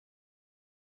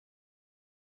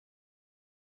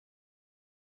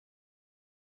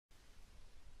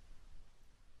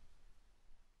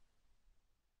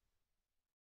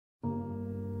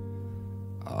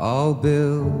I'll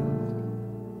build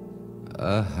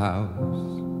a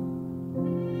house,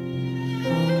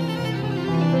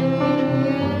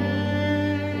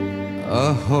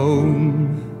 a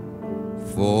home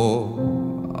for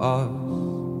us.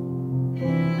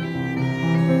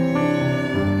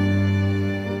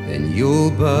 Then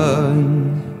you'll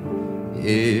burn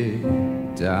it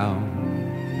down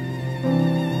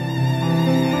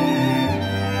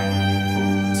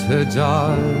to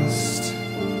dust,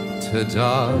 to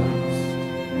dust.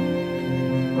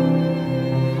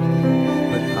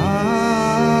 But I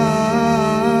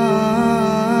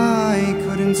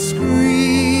couldn't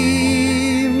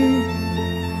scream,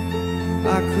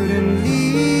 I couldn't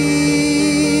leave,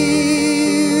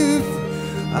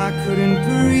 I couldn't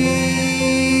breathe,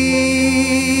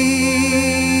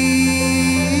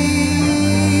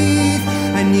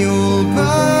 and you'll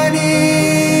burn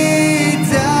it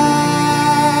down,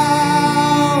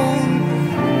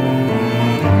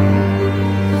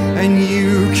 and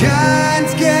you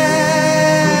can't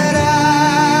get out,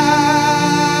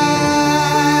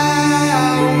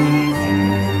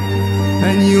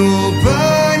 and you'll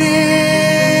burn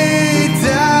it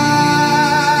down.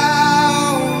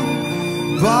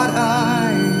 But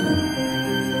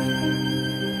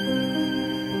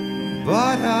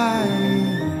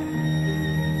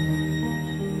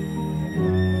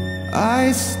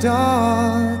I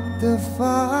start the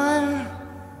fire.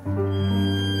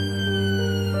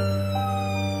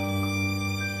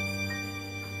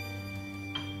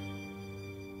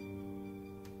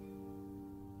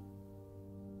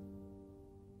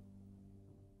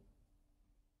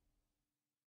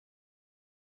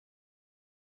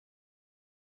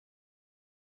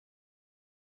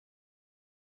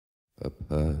 A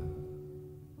perfect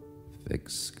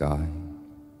sky,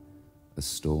 a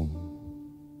storm,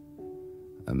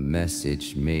 a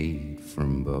message made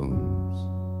from bones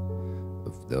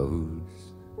of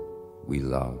those we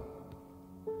loved.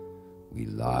 We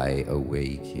lie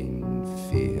awake in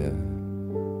fear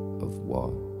of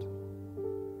what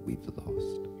we've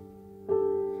lost.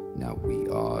 Now we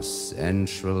are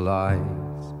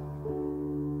centralized.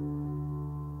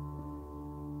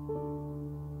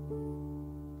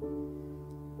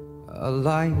 A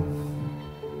life,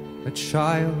 a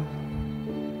child,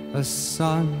 a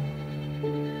son,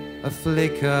 a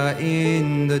flicker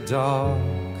in the dark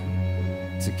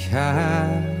to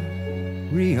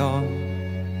carry on.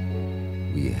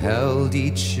 We held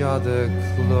each other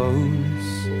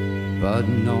close, but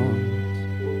not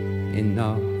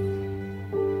enough.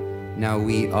 Now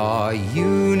we are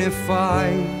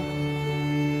unified.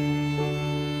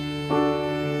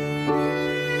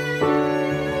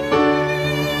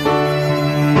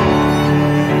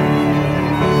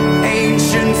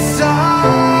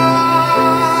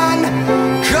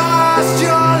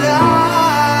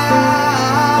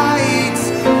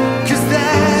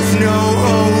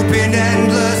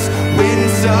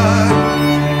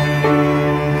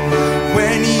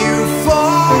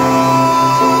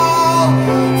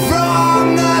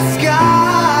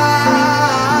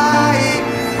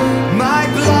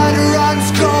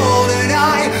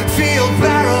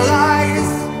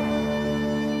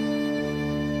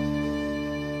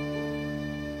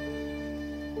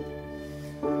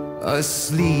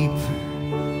 Asleep,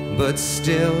 but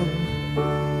still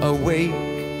awake,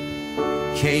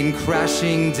 came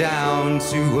crashing down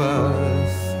to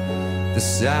earth. The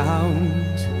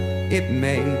sound it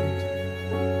made,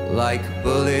 like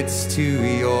bullets to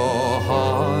your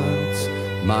heart.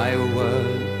 My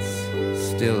words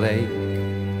still ache.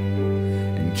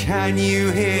 And can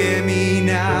you hear me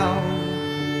now?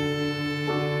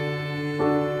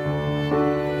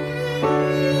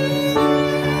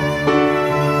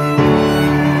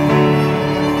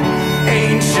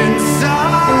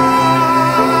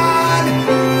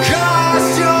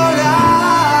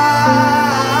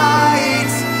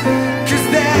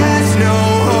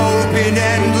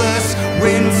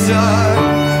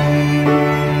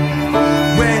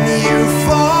 When you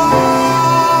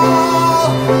fall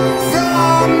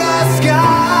from the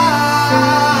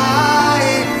sky,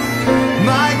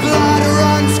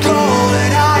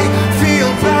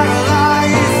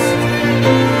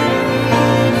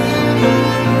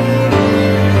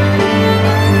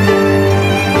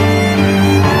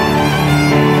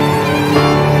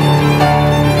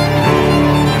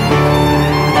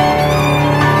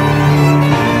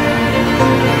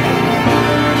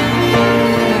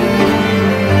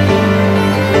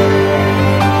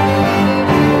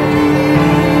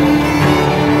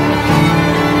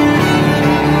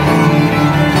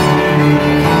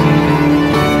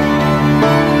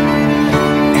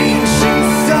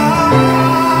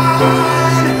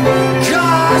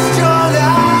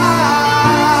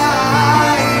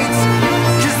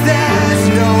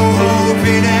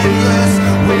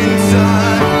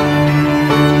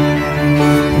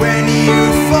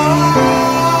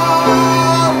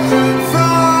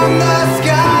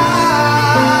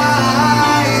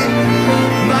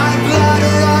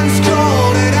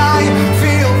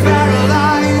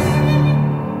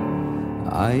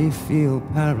 feel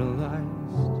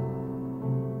paralyzed.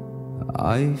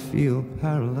 I feel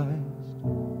paralyzed.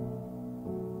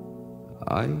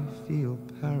 I feel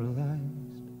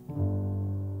paralyzed.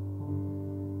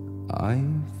 I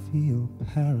feel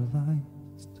paralyzed.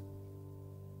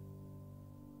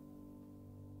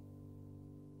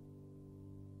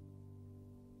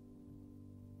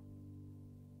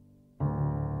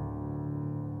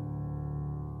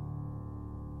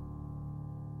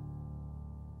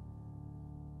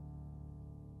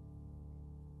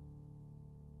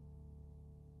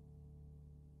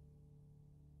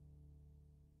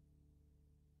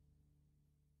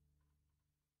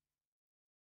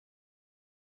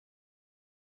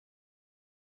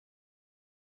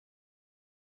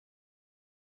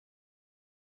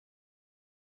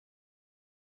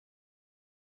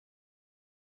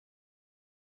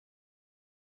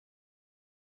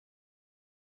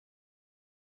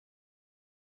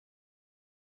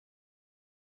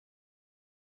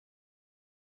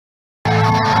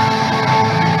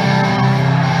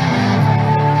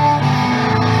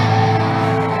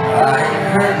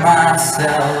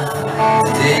 Myself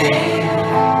today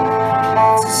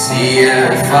to see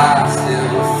if I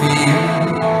still feel.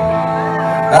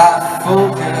 I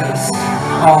focus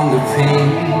on the pain,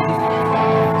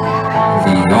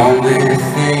 the only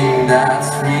thing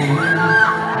that's real.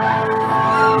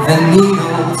 The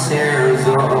needle tears a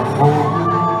hole,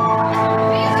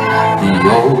 the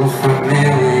old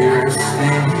familiar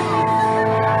sting.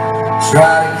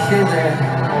 Try to kill it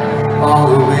all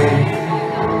the way,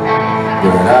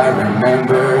 but I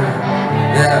remember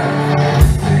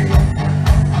everything.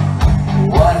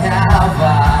 What have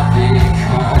I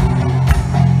become?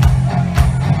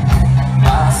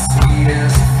 My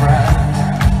sweetest friend.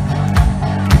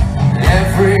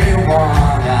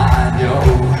 Everyone I know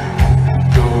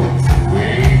goes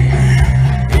away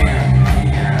in the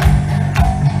end.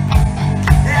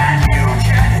 And you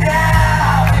can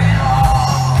have it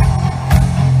all.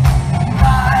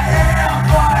 My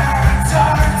empire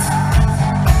turns,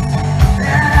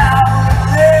 and I would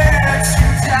let you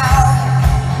down.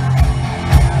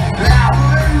 I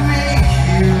would make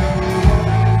you.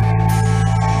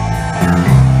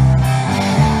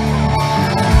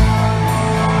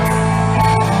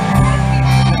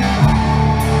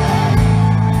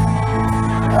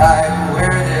 I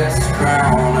wear this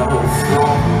crown of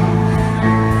thorns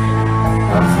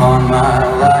upon my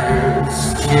liar's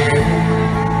chair,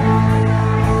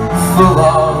 full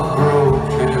of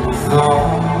broken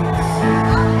thoughts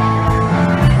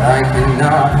I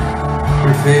cannot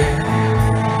repair.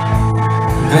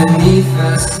 Beneath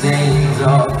the stains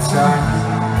of time,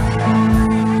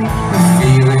 the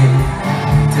feeling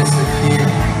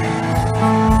disappears,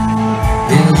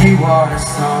 and you are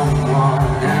someone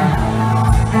else,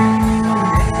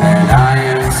 and I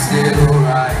am still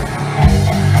right.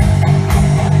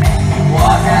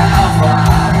 What have I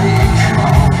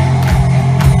become?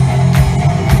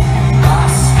 My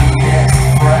sweetest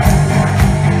friend,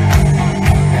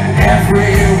 and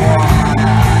everyone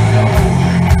I know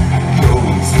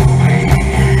goes away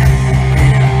in the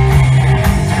end.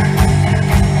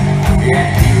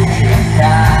 And you can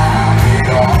have it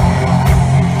all.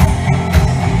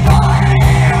 My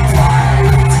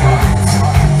empire turns,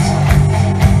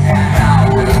 and I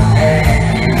will lay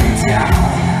you down.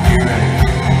 You ready?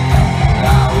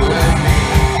 I would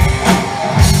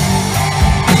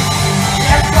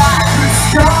if I could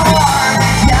start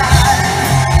again,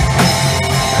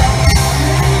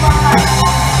 my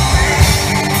own way,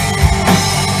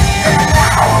 and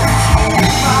I would keep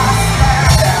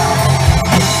myself,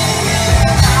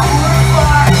 and I would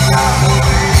find a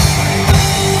way.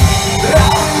 I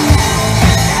would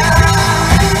have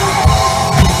it all.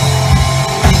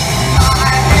 My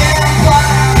empire,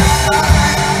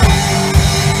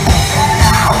 and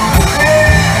I would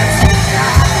let you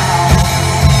down.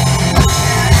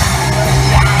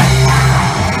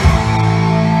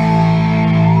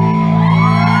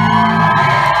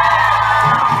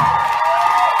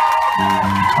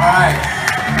 Alright,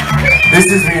 this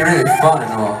has been really fun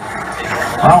and all.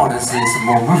 I want to see some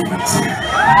more movements. I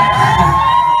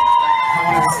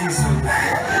want to see some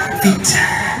feet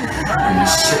and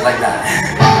shit like that.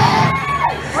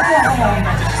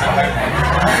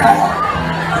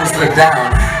 Let's look down.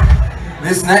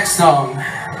 This next song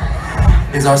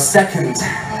is our second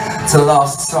to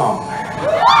last song.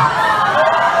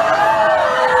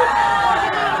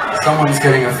 Someone's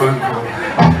getting a phone call.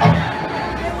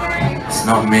 It's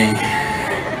not me.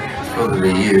 It's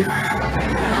probably you.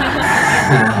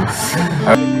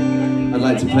 I'd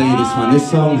like to play you this one. This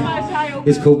song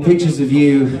is called Pictures of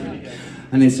You,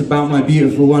 and it's about my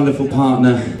beautiful, wonderful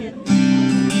partner.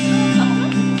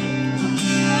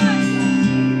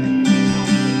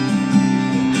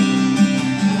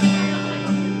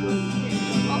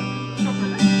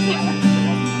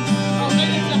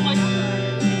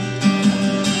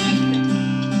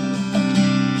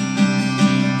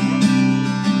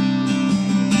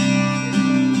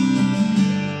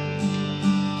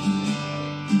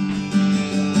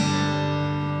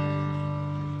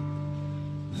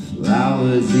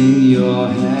 Flowers in your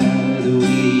hair, the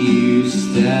way you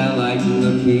stare like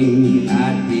looking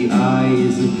at the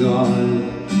eyes of God.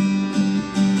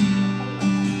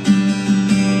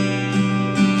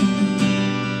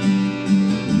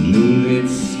 Moonlit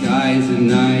skies at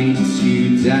night,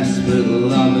 two desperate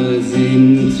lovers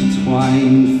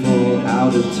intertwined, fall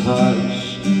out of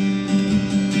touch.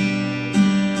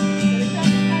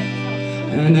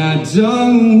 And I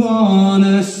don't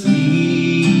wanna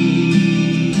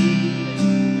sleep,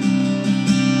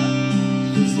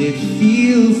 'cause it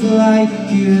feels like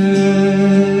goodbye.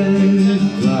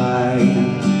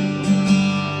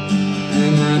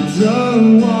 And I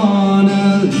don't wanna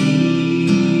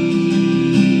leave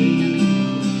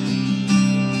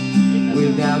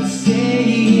without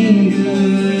saying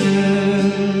goodnight.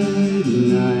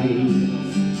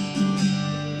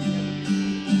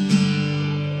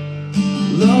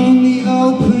 Lonely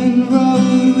open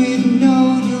road with no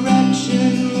direction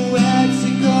where to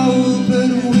go, but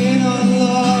we're not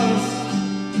lost.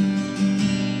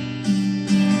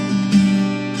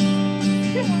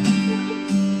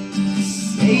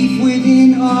 Safe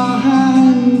within our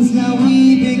hands, now we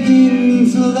begin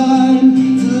to learn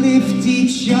to lift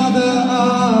each other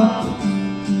up.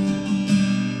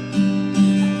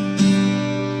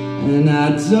 And I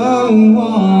don't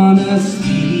wanna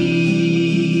sleep,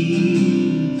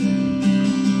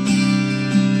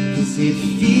 'cause it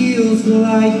feels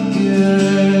like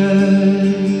goodbye.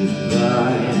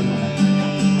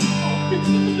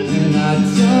 And I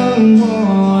don't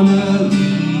wanna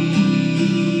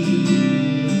leave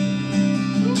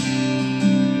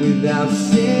without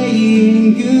saying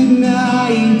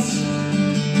goodnight.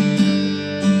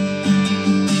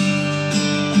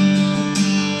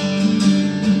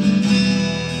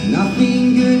 Nothing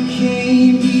good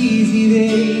came easy,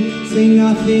 they say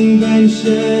nothing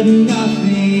ventured,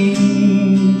 nothing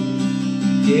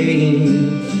gained.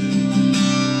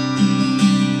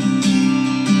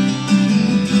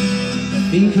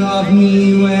 Think of me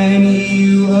when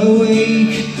you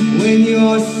awake, when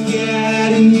you're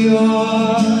scared and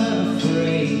you're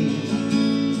afraid.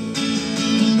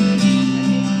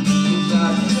 'Cause I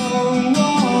don't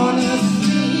wanna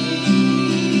sleep,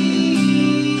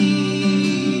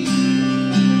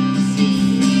 'cause it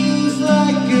feels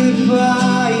like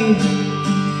goodbye.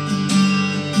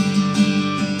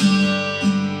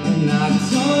 And I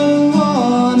don't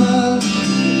wanna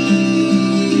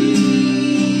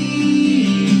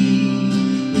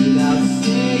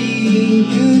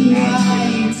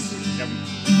goodnight.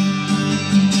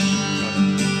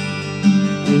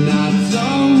 And I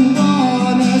don't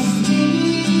wanna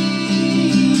sleep,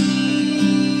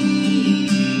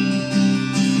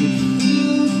 it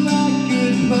feels like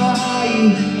goodbye.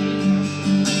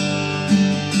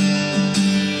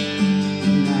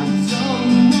 And I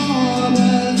don't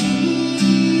wanna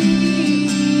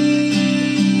leave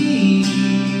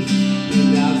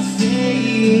without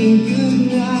saying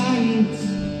goodnight.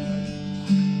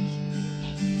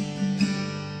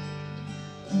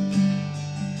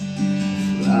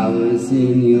 Flowers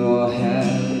in your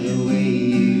hair, the way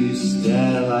you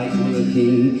stare like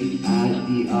looking at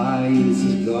the eyes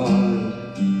of God.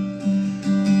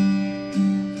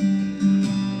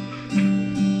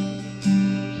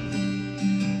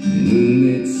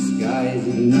 Moonlit skies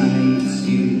at night,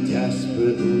 two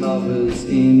desperate lovers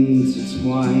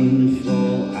intertwined,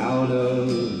 fall out of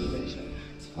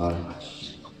touch.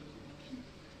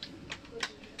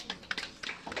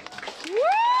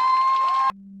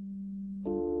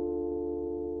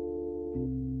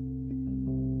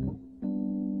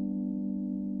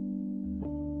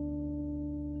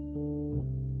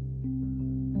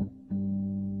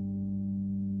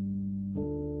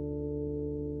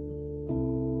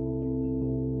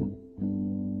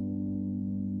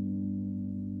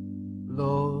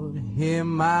 Lord, hear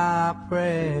my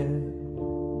prayer.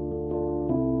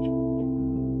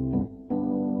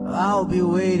 I'll be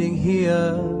waiting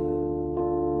here.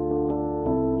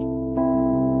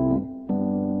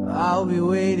 I'll be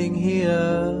waiting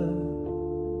here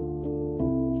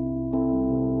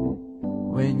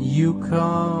when you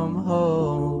come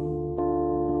home.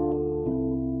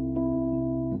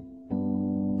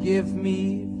 Give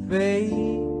me faith,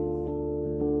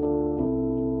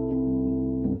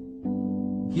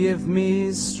 give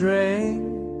me strength.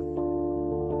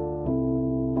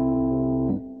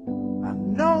 I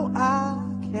know I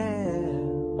can.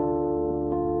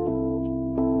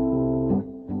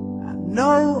 I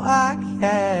know I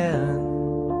can.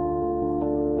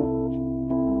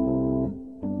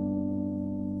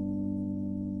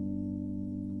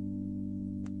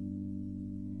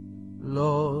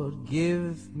 Lord,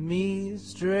 give me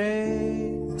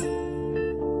strength.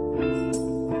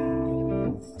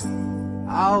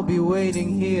 I'll be waiting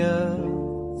here.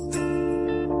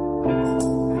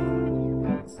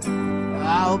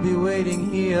 I'll be waiting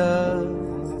here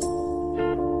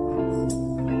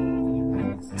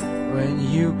when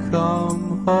you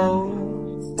come home.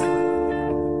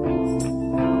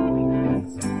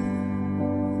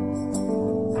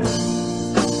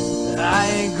 I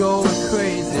ain't going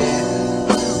crazy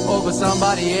over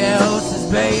somebody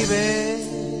else's baby.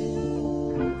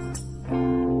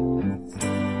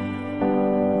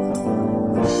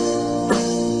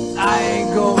 I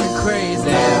ain't going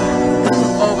crazy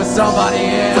over somebody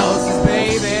else's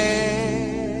baby.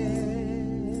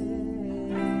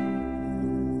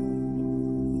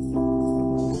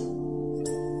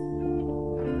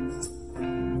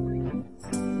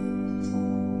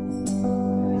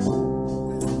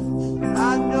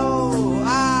 I know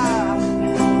I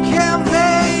can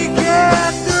make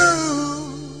it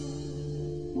through.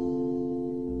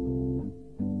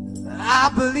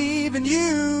 I believe in you.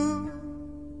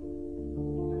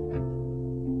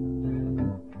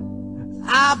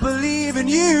 I believe in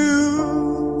you.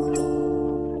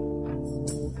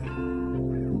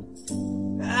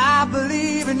 I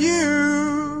believe in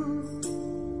you.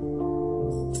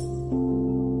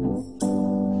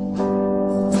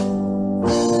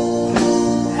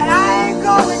 I ain't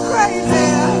going crazy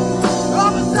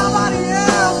over somebody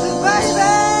else's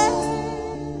baby.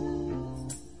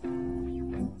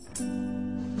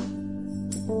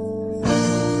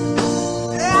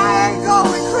 I ain't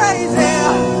going crazy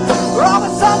over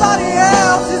somebody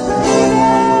else's baby.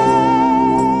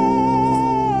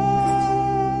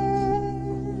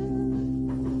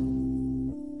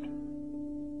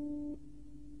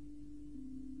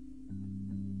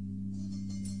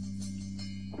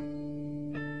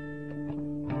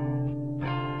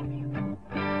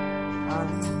 I'm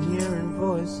hearing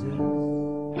voices.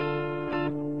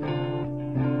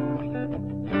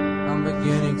 I'm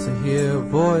beginning to hear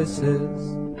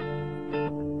voices.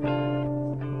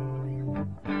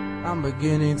 I'm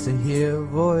beginning to hear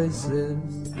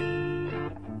voices.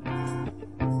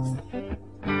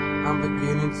 I'm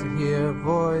beginning to hear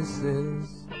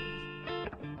voices.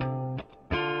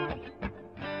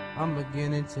 I'm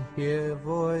beginning to hear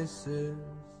voices.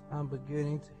 I'm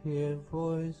beginning to hear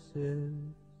voices.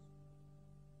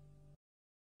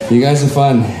 You guys are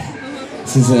fun.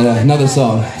 This is another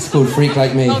song. It's called Freak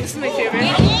Like Me. Oh, this is my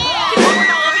favorite.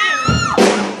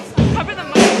 Cover the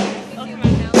mic. Oh, come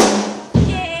on now.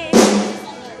 Yay!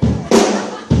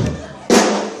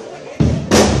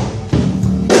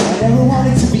 I never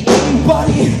wanted to be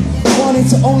anybody. Wanted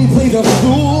to only play the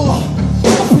fool. I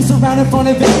piss around in front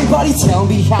of everybody. Tell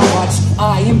me how much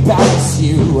I embarrass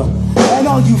you. And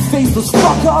all you faceless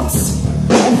fuck-ups.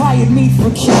 And hired me for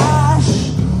cash.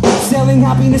 Selling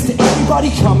happiness to everybody,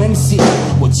 come and see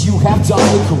what you have done,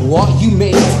 look at what you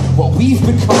made, what we've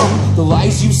become, the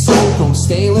lies you sold, grown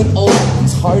stale and old,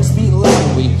 these hearts beat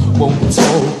loud, we won't be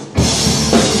told.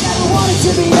 We never wanted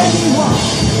to be anyone,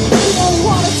 we only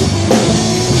wanted to be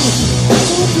free.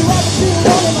 So if you ever feel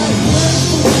alone like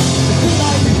be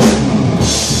like me.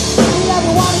 We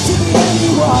never wanted to be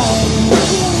anyone,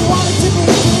 we only wanted to be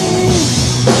free.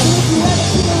 So if you ever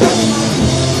feel alone like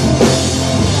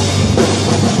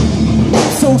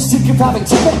so sick of having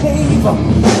to behave in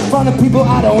front of people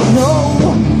I don't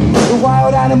know. The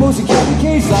wild animals in candy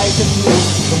cages like the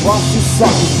snake, the monsters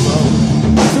suck and slow.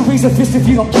 So raise a fist if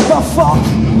you don't give a fuck.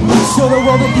 Show the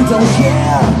world that you don't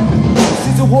care.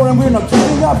 This is a war and we're not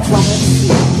giving up. Come and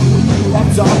see what you have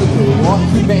done, look at what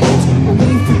you made, what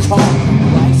we've become.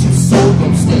 Lies you sold,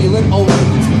 grown stale and old.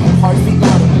 Hearts beat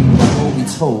louder than we will be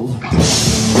told.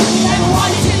 We never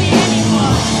wanted to be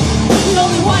anyone. We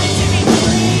only wanted to be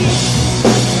free.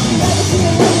 We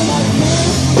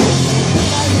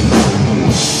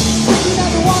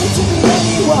never wanted to be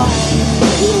anyone.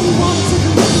 We only wanted to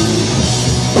be free.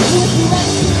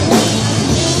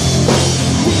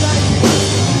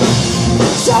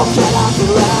 So get off the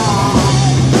ride.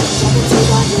 Something to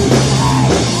my good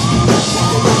night.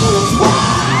 Can't remember it's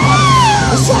why.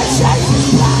 The sunshine is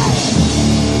bright.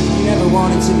 We never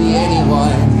wanted to be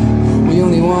anyone. We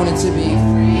only wanted to be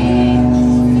free.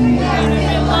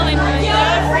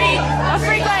 You're a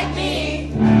freak like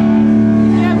me. You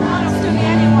never wanted to be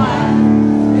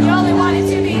anyone. You only wanted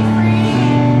to be free.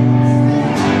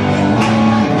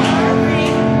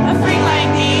 You're a freak like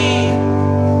me.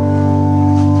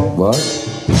 What?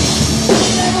 We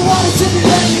never wanted to be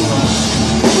anyone.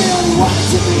 We only wanted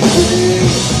to be free.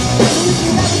 So we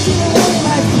can never feel alone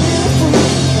like we're free.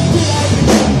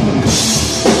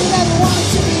 We never wanted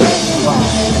to be anyone.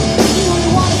 We only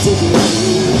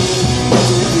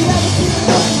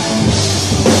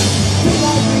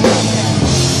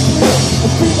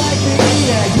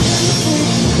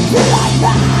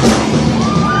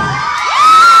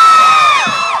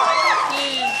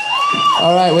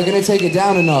gonna take it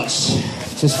down a notch,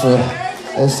 just for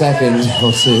a second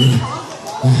or two.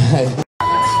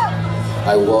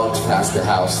 I walked past the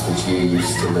house that you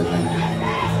used to live in.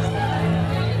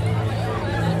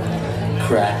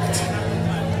 Cracked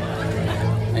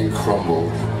and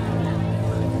crumbled.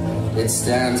 It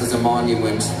stands as a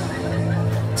monument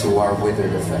to our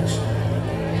withered affection.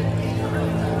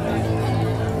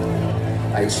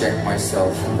 I check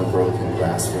myself in the broken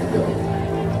glass window.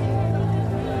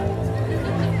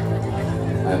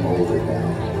 I'm older now.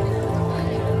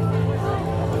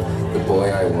 The boy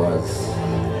I was,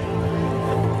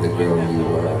 the girl you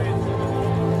were,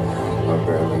 are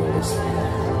barely a whisper.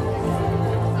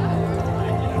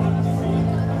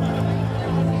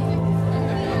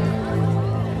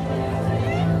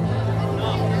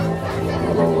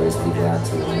 I'll always be glad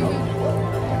to remember.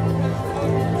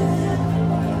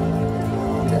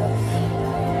 Death,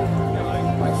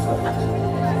 my friend.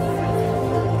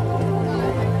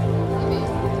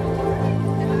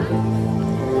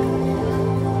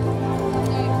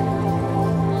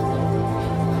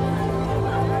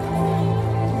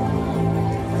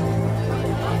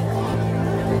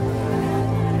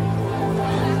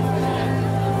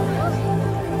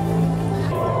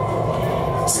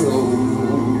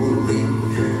 Slowly,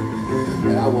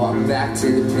 I walk back to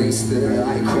the place that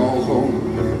I call home.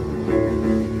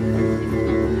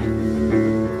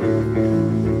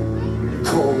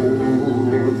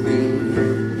 Coldly,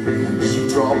 you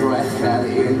draw breath out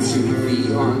into the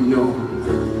unknown.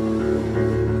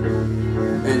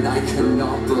 And I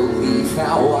cannot believe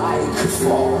how I could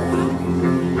fall.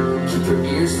 Keep your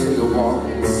ears to the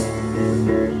walls,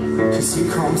 'cause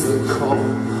here comes the call.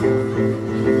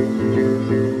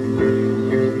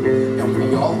 And we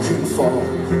all can fall.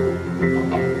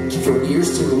 Keep your ears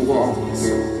to the walls,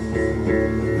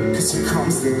 'cause here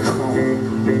comes the call.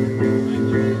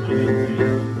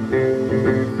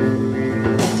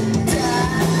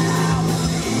 Down,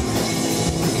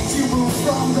 you move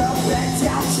from the bed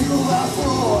down to the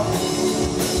floor.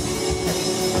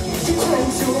 You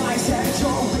close your eyes and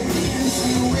you're begin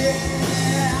to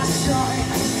shine.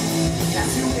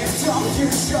 As you lift up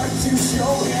your shirt to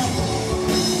show him.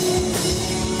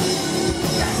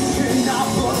 Cannot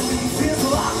believe his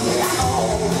luck at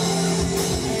all.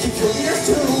 Keep your ears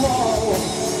to the wall,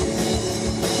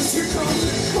 'cause here comes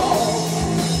the call.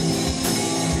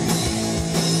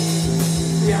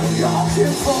 Yeah, we all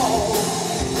can fall.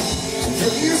 Keep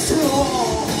your ears to the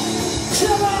wall.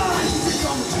 Come on, here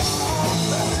comes the call.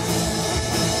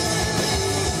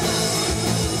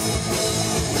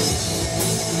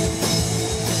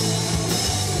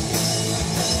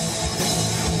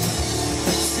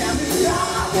 Standing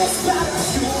on this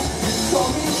battlefield,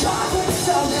 holding God with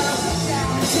someone.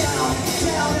 Down, down,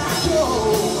 down I go.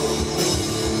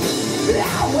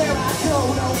 Now where I go,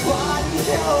 nobody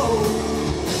knows.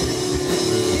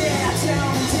 Yeah,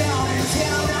 down, down, and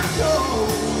down I go.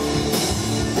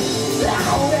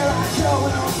 Now where I go,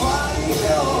 nobody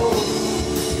knows.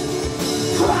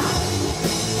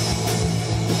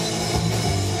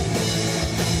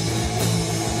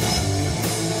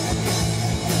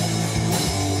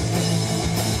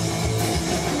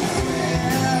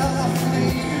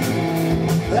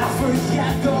 I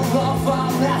forget the love I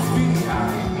left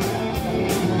behind.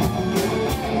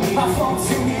 My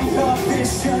faulty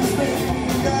inhibitions make me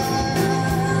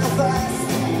nervous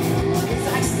as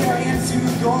I stare into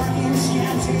your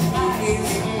enchanted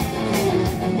eyes.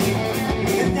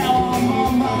 And now I'm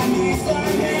on my knees,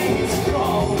 learning to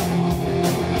crawl.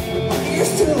 My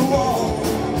ears to the wall,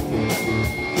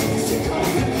 as you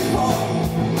come to call.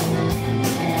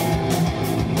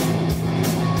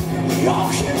 And we all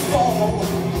can fall.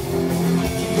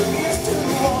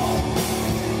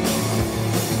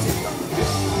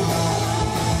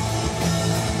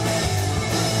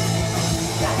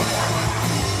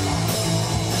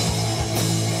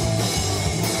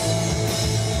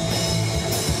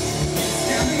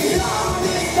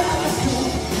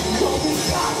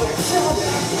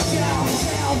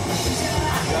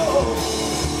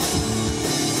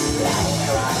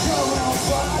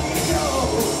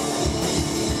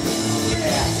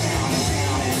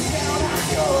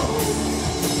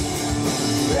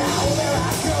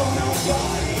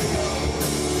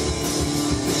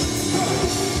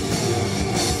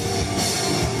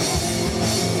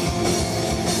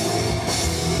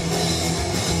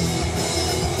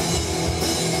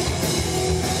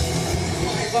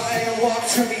 Walk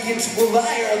to me into a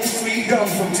liar, the freedom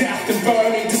from death and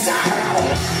burning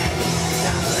desire.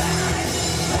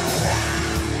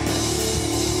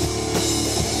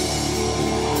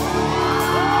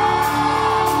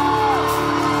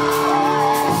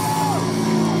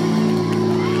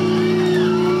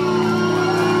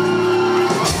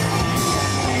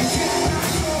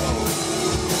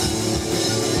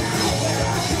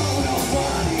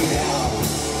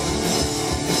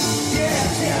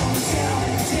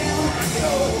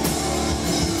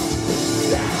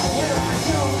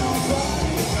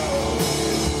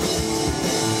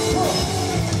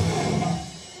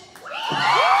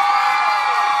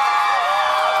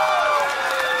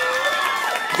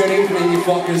 evening, you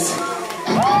fuckers.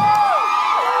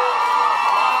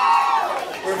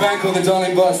 We're a band called the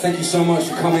Darling Butts. Thank you so much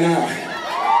for coming out.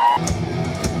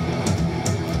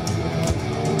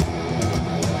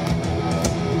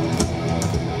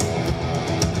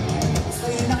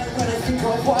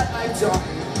 What I've done,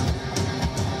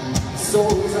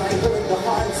 souls I hurt, the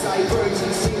hearts I burn,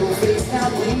 to single face now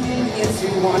bleeding into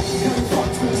one. Come fuck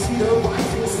to see the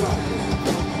rising sun.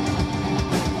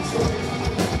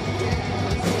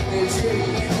 The tree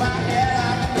in my head, I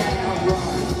can't run.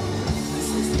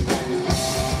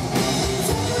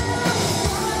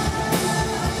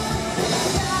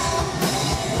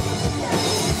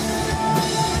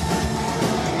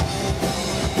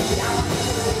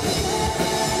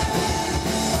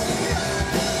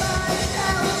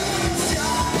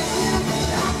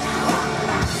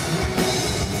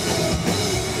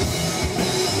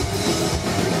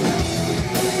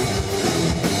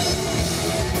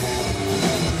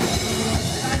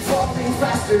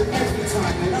 Faster every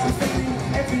time, and I'm failing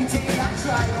every day. I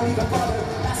try, only the father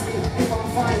ask me if I'm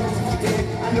fine. Dead,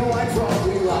 I know I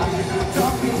probably lie.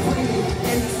 Don't be playing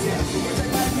innocent. It's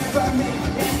like I never make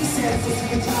any sense. It's the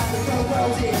entire of the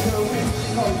world ignorant.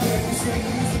 Oh yeah, you say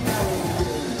music now.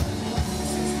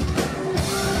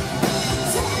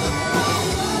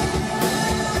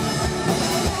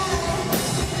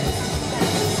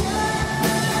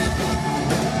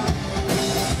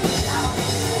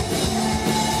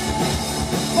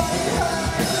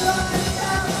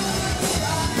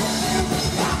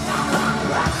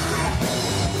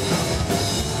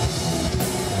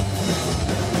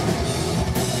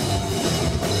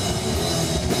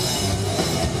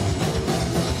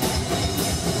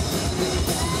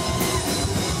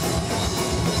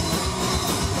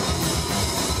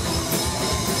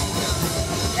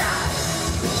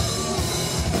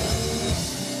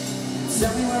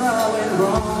 Tell me where I went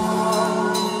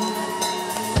wrong,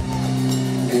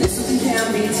 and if something can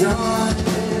be done.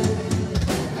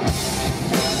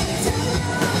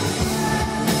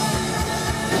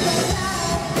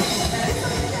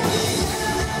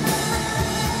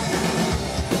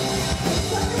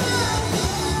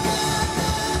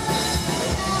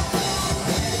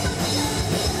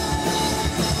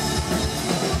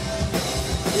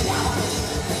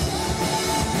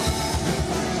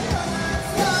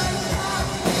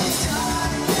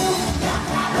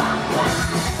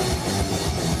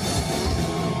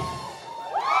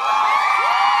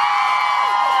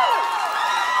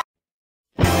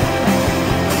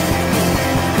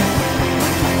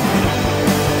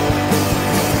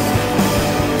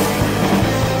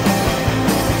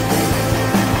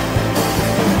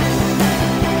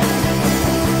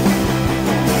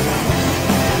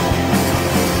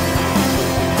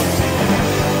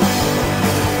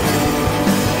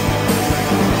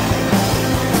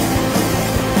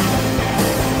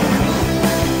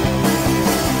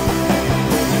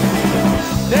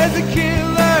 There's a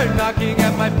killer knocking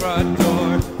at my front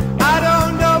door. I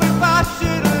don't know if I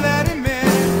should let him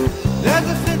in. There's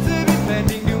a sense of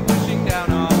impending doom pushing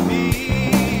down on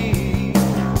me.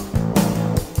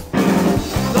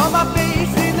 Saw my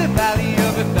face in the valley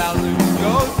of 1,000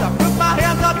 ghosts. I put my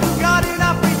hands up to God and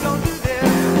I pray don't do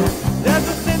this. There's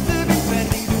a sense of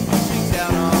impending doom pushing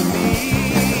down on me.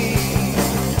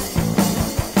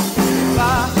 If I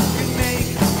could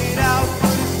make it out,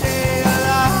 would it stay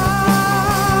alive?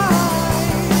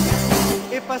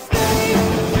 If I stay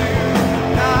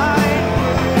tonight,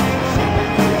 would it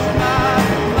change my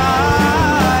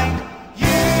mind?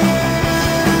 You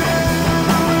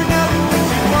were never what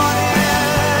you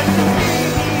wanted to be,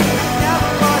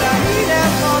 never what I needed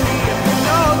for me. If you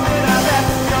know that I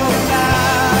left so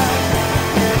bad,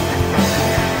 you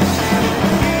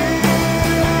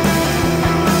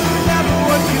were never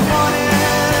what you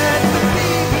wanted to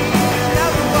be,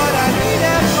 never what I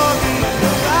needed for me.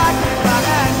 So I keep my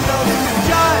hands so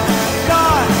just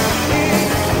gone.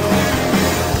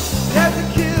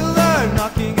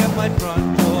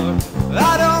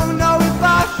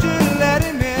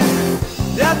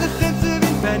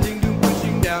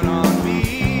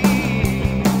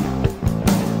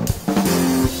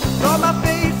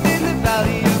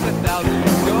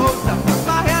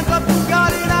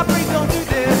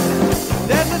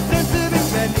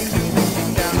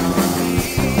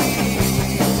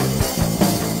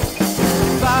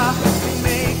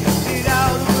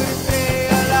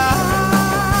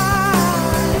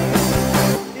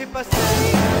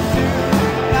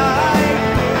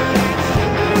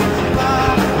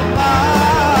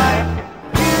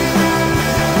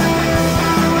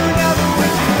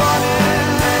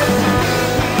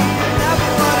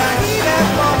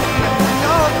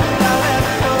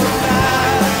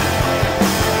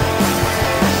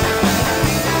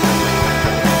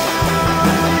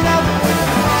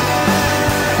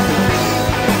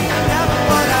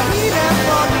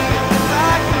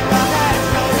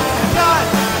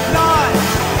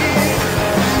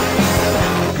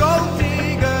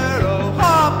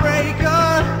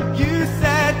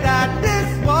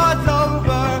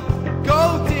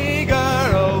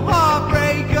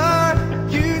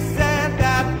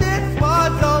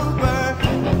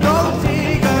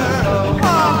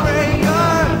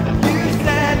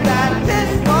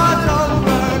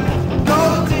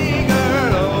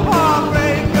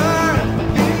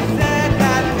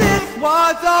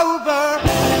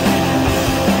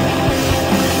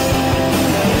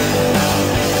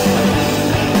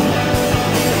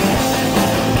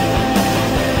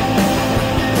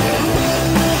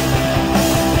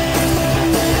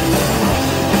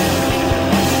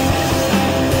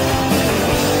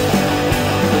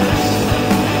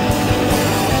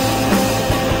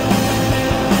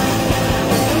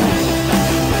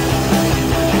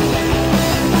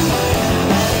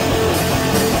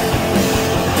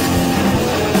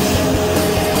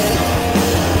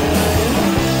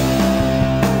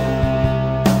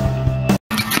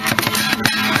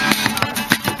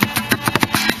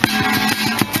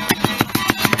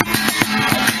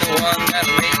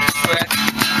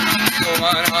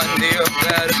 one on your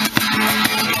bed. I'll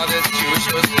be the mother that you wish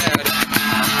was dead.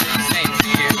 I'll do the same to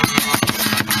you.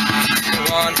 The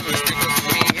one who is different to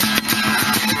me.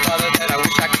 The father that I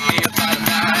wish I could be a part of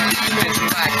mine. The vision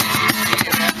like that you see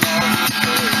in that phone.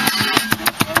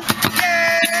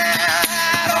 Yeah,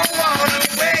 I don't wanna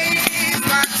waste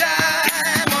my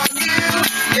time on you.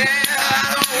 Yeah, I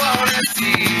don't wanna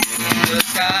see the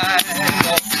sky.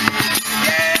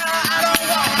 Yeah, I don't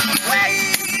wanna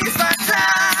waste my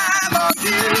time on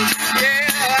you.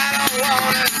 Yeah, I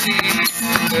don't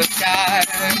wanna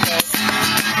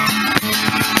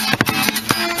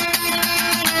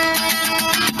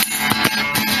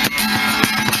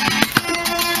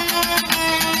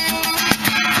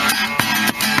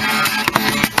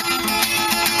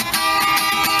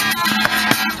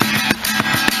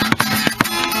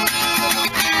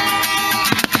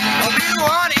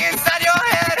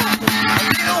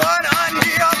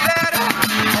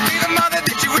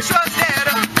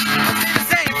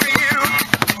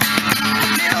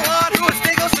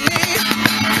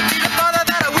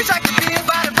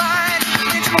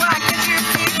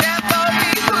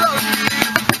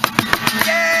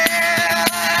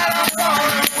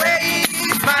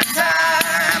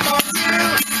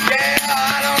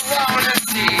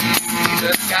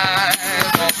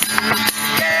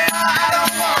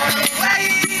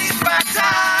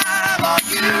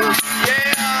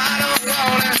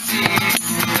see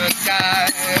the sky.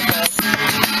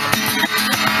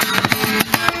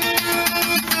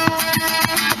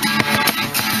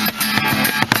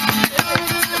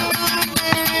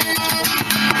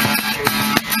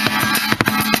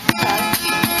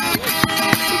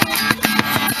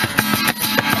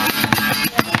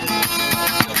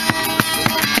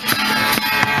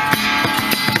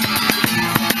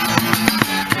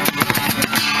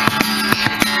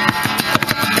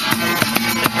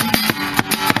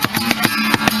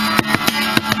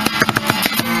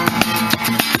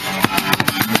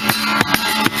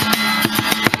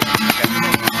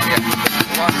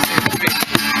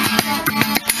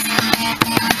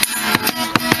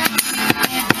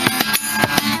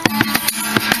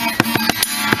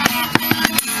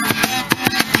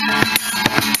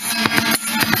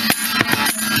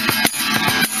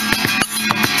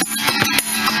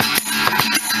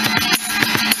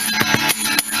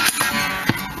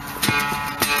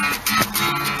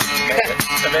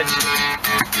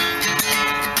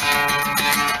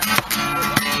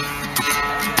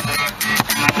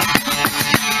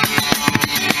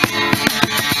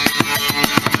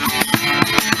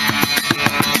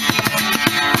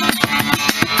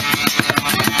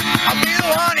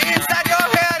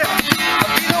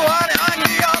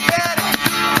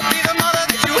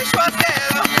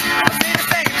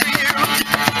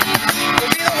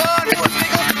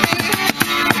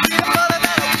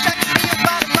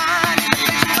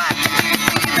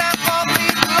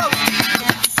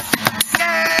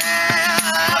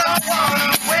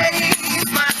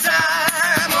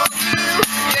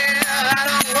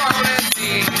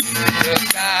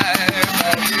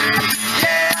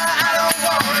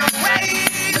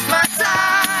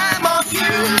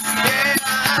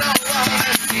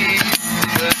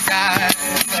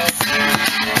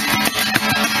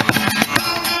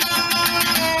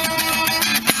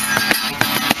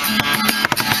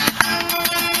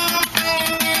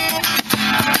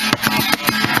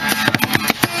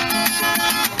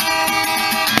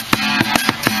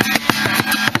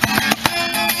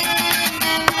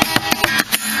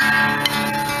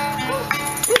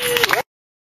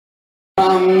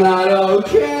 I'm not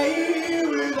okay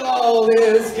with all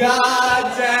this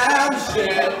goddamn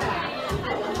shit.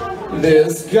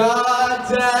 This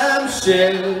goddamn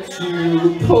shit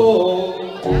you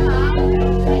pull.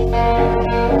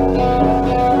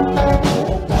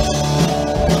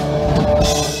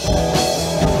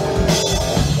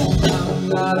 I'm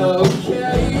not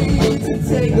okay to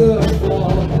take the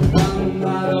fall. I'm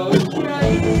not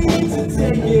okay to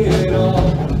take it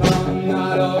all. I'm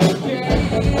not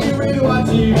okay with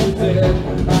what you did.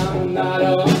 I'm not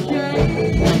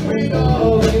okay with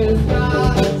all this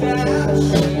goddamn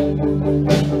shit.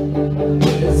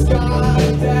 This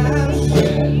goddamn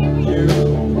shit you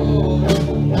pull.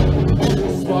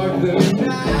 Spark the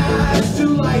match to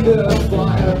light the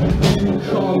fire. You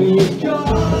call me a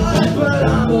god, but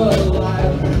I'm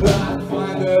alive. I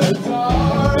find the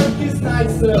darkest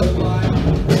nights sublime.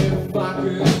 If I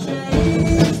could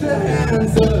change the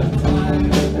hands of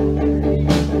time,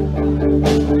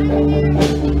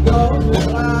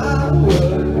 I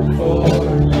would for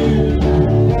you.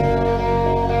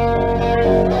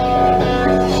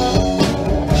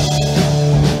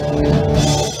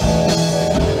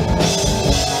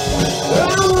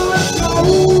 I would go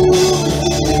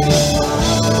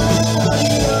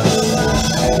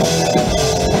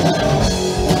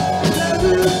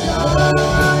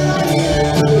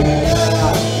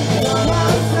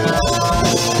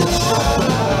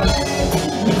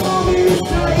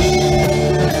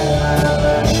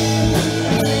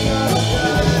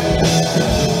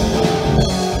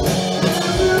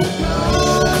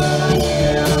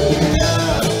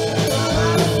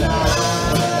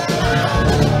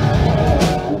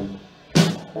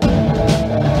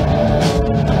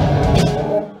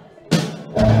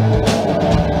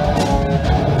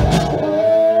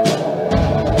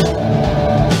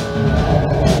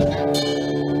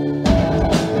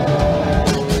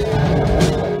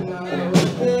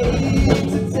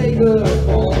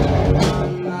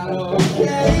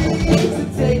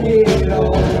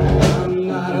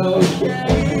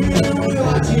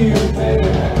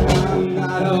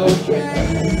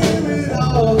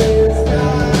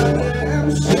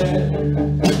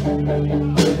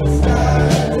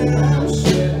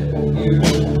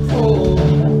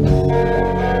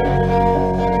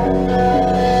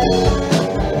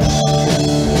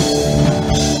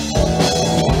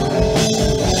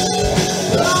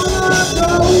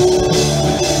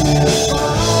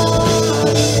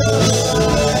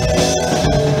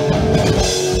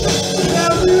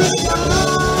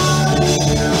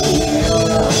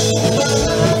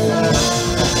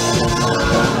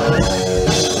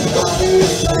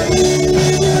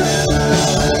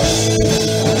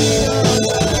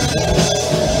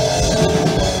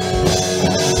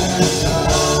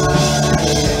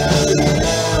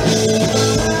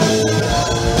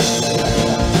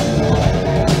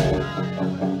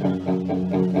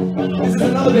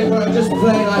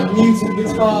muted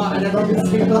guitar and everyone can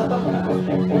sing along.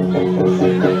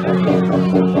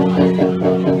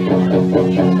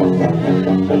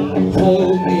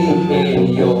 Hold me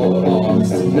in your arms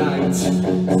tonight,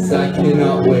 'cause I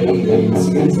cannot wait.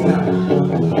 Sing it tonight.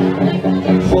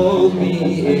 Hold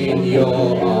me in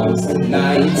your arms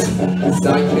tonight, 'cause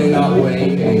I cannot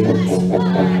wait.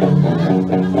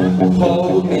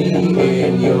 Hold me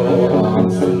in your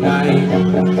arms tonight,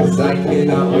 'cause I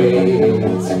cannot wait.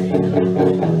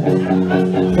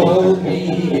 Hold me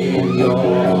in your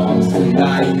arms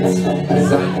tonight,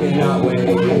 'cause I cannot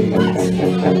wait.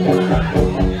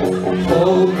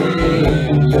 Hold me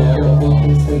in your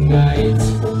arms tonight,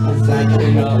 'cause I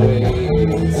cannot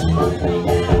wait.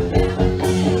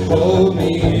 Hold me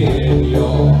in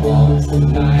your arms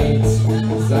tonight,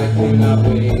 'cause I cannot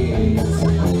wait.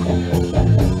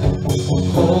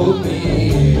 Hold me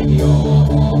in your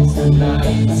arms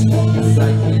tonight, 'cause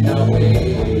I cannot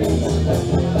wait.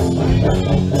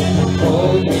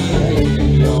 Hold me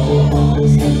in your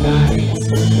arms tonight,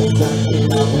 'cause I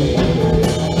cannot wait.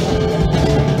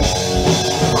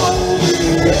 Hold me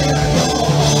in your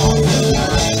arms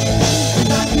tonight,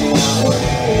 'cause I cannot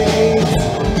wait.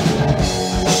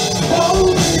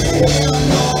 Hold me in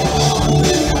your arms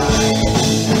tonight,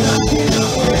 'cause I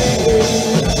cannot wait.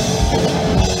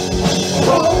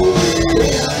 Hold me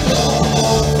in your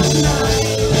arms tonight,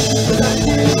 'cause I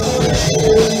cannot wait.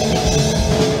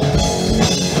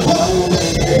 Hold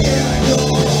me in your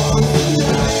arms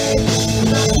tonight, 'cause I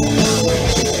cannot wait.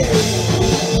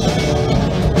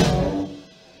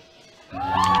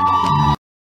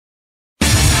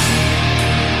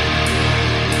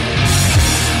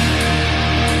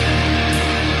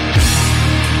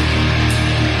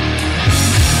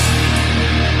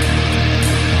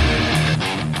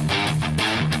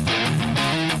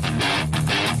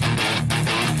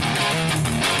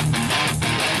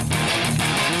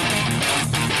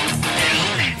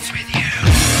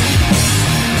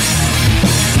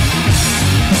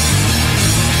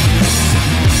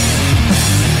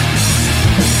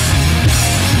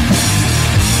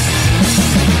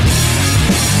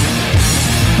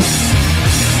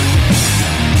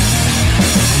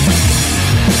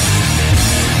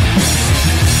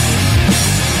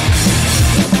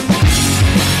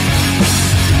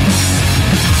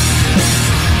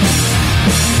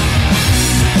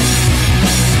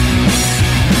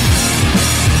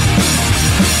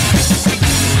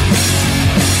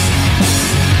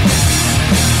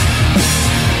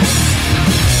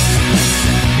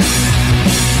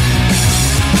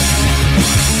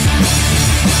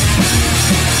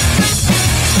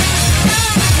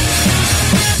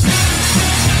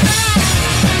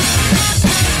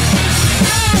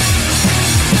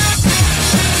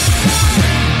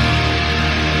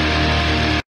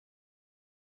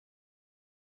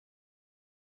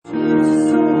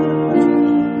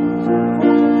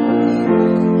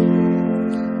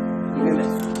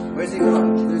 Where's he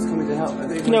gone? Who's coming to help? I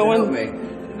thought you were No coming one. to help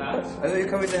me. I thought you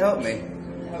were coming to help me.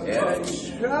 Yeah.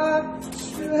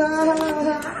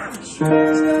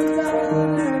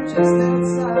 Just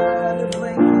outside the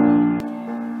blink.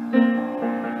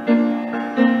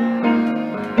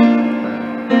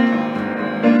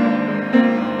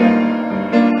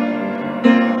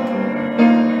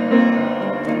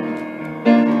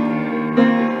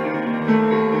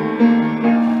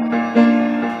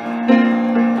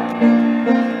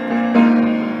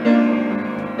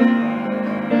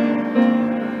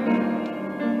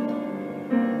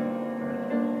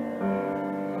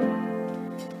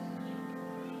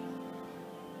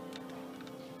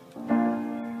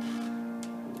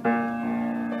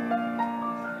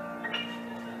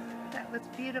 That was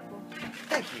beautiful.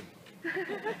 Thank you.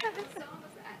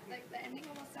 Like the ending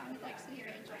almost sounded like City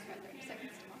Angels for 30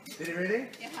 seconds more. Did it really?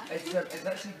 Yeah. It's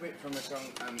actually ripped from a song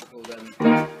called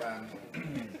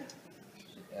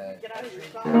Get out of your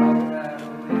song.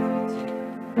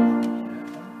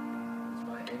 It's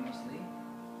by aimlessly.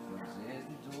 Closes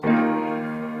the door.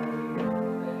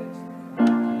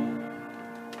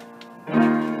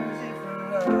 Music for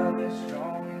love is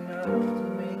strong enough to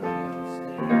make you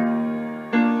stay.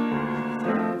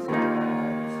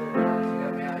 You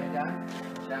got me out here, Dan?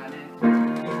 Shining through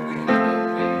you with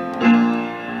no pain.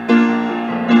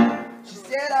 She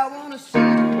said, I wanna see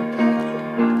you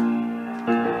again,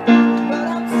 but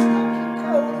I'm stuck in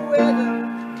cold weather.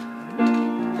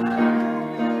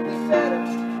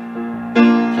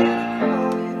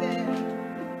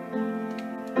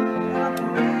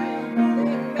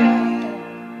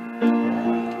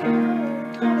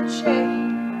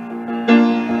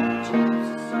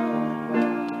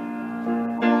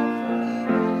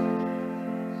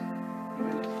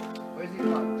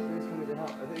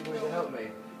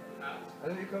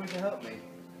 help me.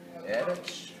 And a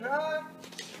truck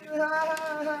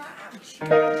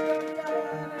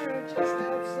just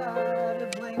outside of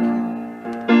Lincoln.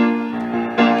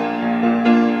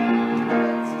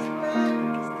 That's his back,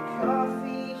 it's the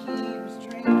coffee he was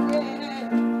drinking.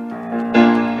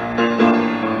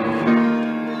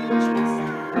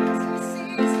 He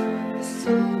sees the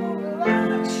silver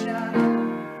light shining.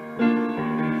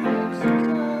 Folks in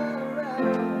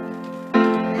Colorado,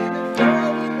 and the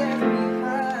girl he left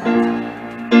behind.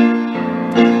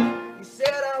 He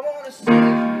said, I want to see you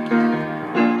again,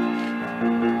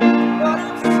 but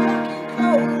I'm stuck in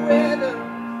cold weather.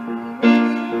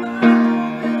 Maybe tomorrow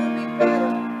will be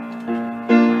better.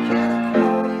 Can I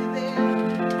call you then?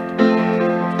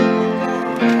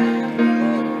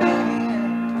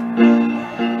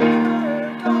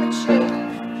 We're gonna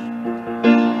change.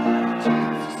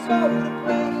 Jesus, so to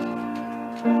blame.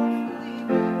 Won't believe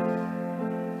it.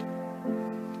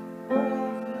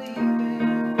 Won't believe it.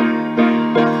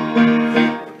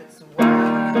 It's a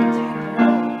winding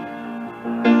road.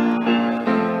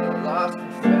 Lost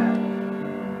and found.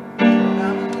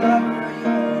 I'm a lover,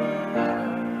 you're a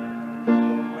runner.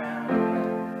 Round and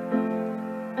round.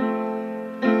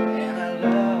 And I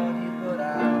love you, but I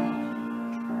need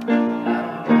you. I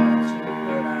don't want you,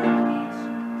 but I need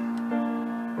you.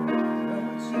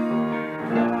 Don't you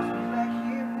cross me back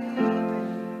here, baby.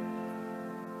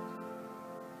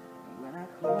 When I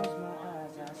close my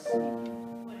eyes, I see you.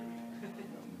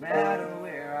 No matter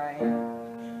where I am,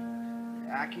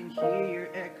 I can hear your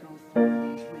echo through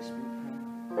these whispered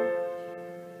pines.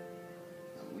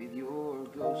 I'm with your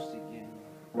ghost again.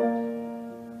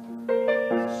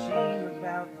 It's a shame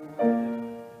about the weather.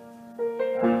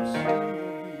 I'm soon to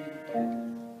be together.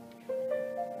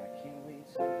 I can't wait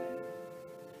till then.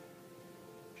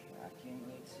 I can't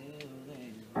wait till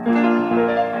then.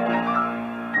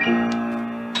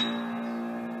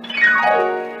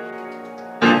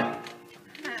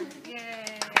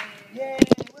 Yay!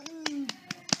 Woohoo!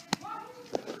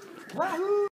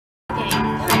 Wahoo!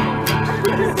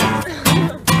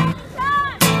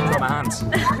 Throw my hands.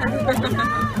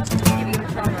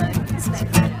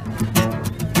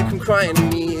 You come crying to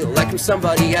me like I'm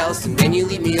somebody else, and then you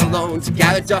leave me alone to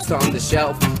gather dust on the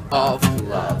shelf of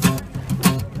love.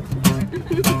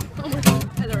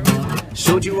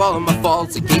 Showed you all of my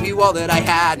faults, I gave you all that I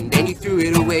had, and then you threw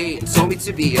it away and told me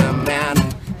to be a man,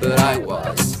 but I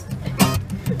was.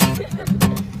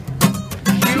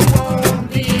 You won't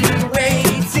be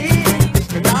waiting,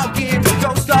 and I'll give the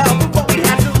ghost of what we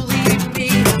had to leave me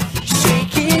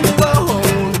shaking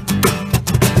alone.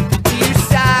 You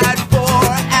said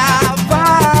forever.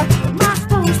 Am I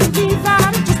supposed to be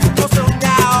that? So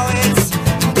now it's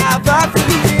never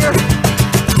clear.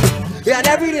 And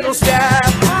every little step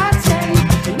I take,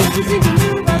 and every single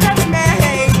move I've ever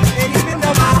made, and even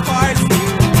though my heart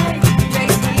still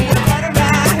makes me a better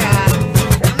man,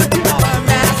 and look at all the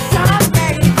mess I've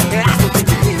made, and I still think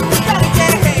of you better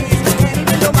days, and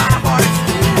even though my heart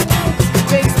still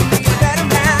makes me a better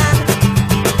man,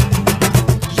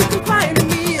 you can cry to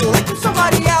me like I'm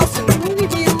somebody else, and then you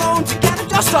leave me alone to gather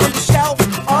dust on the shelf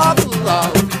of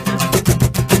love.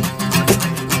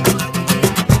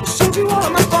 Showed you all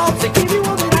of my faults, I gave you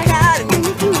all that I had, and then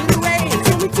you threw it away and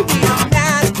told me to be a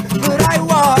man, but I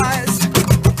was.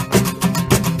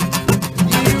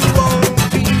 You won't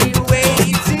be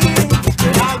waiting,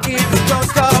 and I'll give the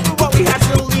ghost of what we had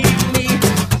to leave me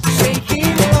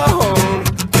shaking alone.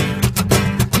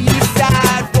 You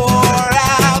said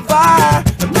forever.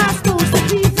 Am I supposed to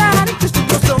be that? It's just a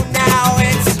ghost, so now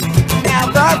it's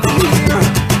never clear.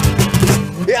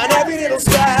 And every little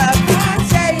step I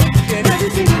take, and every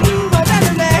single move I've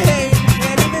ever made,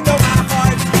 and even though my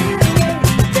heart still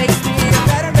makes me a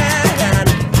better man,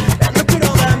 and look at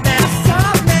all the mess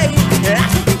I've made, and I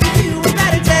still think of you in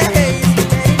better days,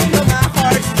 and even though my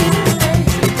heart still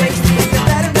makes me a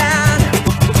better man,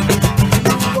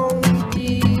 you won't be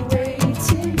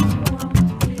waiting, you won't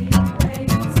be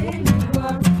waiting, you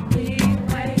won't be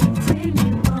waiting,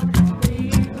 you won't be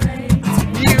waiting,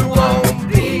 you won't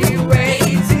be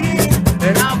waiting,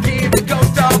 and I'll give the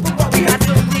ghost of what we had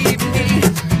to leave me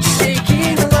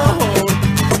shaking alone.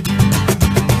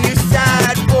 You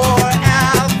said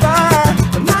forever.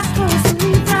 Am I supposed to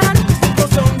leave that?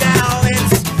 So now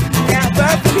it's never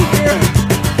clear.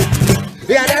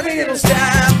 And every little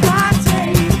step I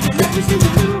take, and every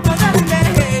single move I've ever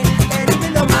made, and even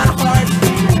though my heart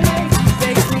still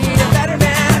makes me a better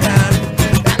man, and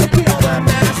look at all the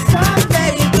mess I've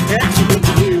made, and I should think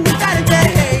of you in better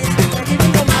days, and even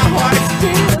though my heart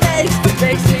still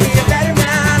makes me a better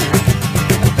man,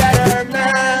 a better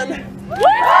man.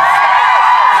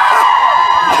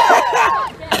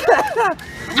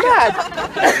 Mad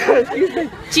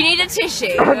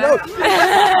tissue. Oh, no.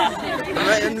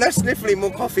 I'm less sniffly,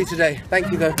 more coffee today.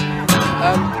 Thank you, though.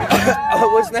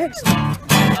 What's next?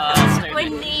 My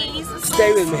knees.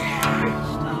 Stay with me.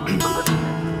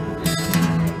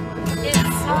 It's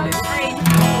so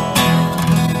painful.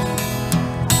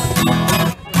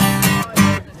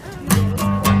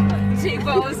 Two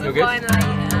bottles of wine later.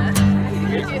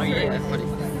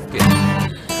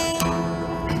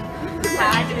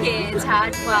 Had kids,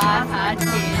 had wife, had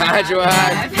kids. How'd you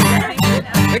hide?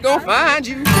 They're gonna find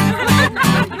you.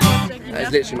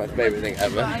 That's literally my favourite thing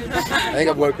ever. I think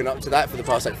I've woken up to that for the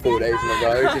past like 4 days in a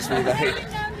row. Just really like,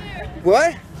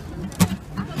 what?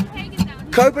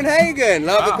 Copenhagen,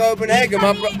 love the Copenhagen.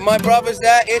 My brother's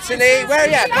there, Italy. Where are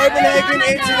you at? Copenhagen,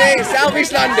 Italy, South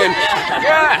East London.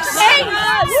 Yes.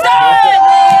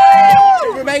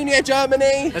 Romania,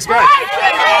 Germany. Let's go.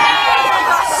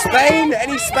 Spain,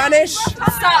 any Spanish?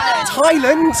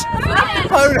 Thailand,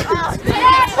 Poland.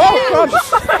 Oh, crumbs.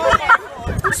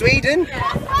 Sweden.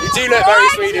 You do look very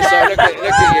Swedish, so look at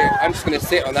you. I'm just gonna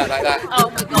sit on that like that. Oh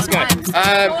my god. Let's go.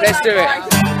 Let's do it.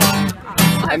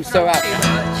 I'm so happy.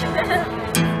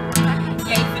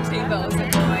 Yay for 2 bottles of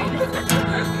wine.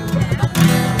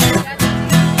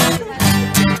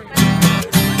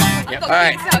 All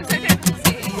right.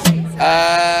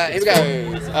 Here we go.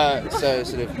 So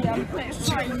sort of.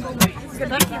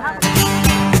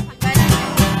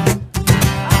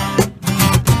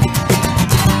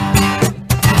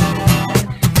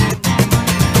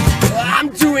 I'm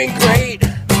doing great.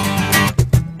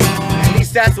 At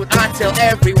least that's what I tell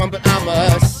everyone, but I'm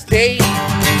a state.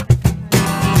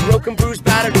 Broken, bruised,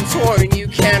 battered, and torn, and you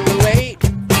can relate.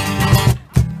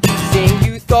 Saying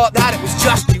you thought that it was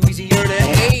just you, easier to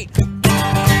hate.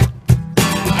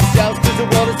 Ourselves, cause the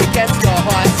world is against our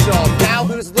hearts. So now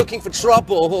who's looking for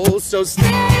trouble? So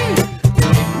stay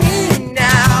with me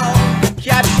now.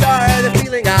 Capture the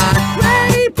feeling I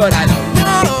crave, but I don't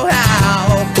know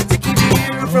how to keep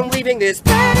you from leaving this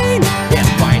pain. Can't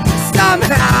find you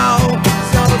somehow.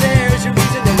 So there's your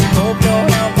reason that we both know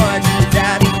how much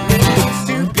that means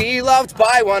to be loved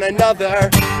by one another.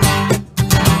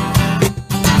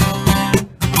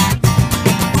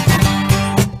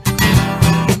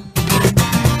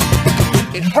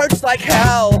 It hurts like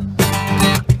hell.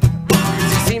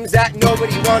 It seems that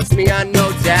nobody wants me, I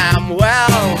know damn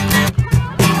well.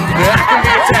 I can be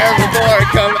a terrible boy,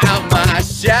 come out my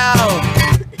shell.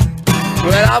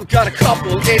 But I've got a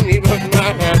couple in me with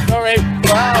my hands. Sorry,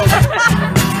 wow.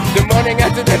 The morning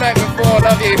after the night before,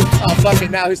 love you. Oh, fuck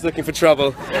it, now who's looking for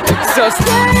trouble? So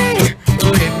stay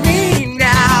with me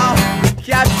now.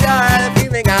 Capture the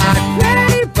feeling I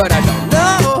crave, but I don't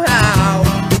know how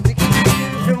to keep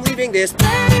you from leaving this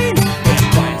pain.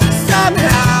 Can't find you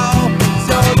somehow.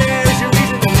 So there's your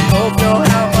reason that we both know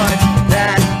how much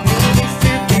that means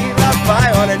to be loved by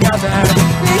one another.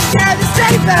 We share the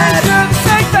same bed.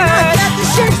 I got the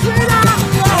shakes when I'm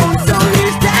alone. So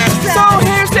here's the excess.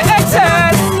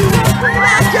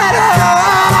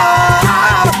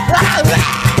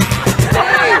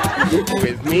 Stay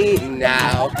with me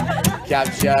now.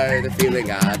 Capture the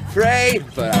feeling I pray,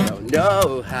 but I don't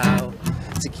know how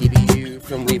to keep you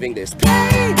from leaving this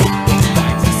pain.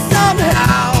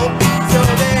 Somehow, so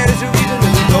there's a reason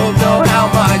that we both know how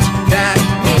much that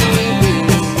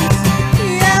means.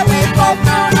 Yeah, we both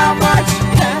know how much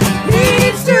that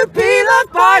means to be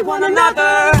loved by one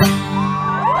another.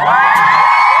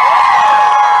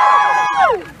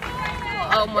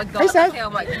 Oh my god. Hey, Sam. Oh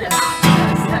my god.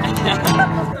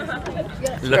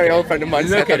 He's a very old friend of mine.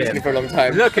 Look at him. For a long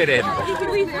time. Look at him.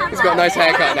 He's got a nice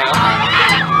haircut now.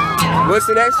 What's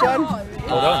the next one?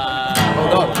 Hold on.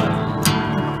 Hold on.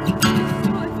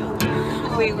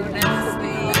 We will never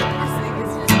sleep.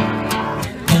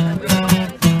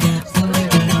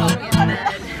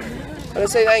 I want to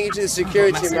say thank you to the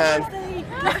security man.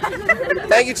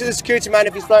 Thank you to the security man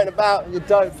if he's floating about. You're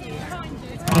dope.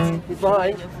 He's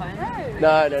behind.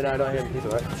 No, not him. He's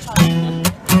alright.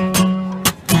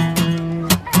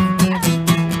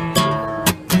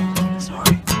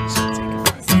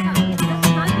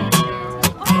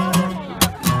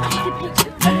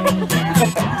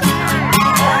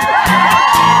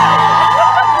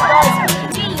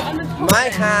 My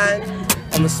hand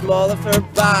on the small of her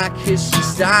back as she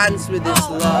stands with this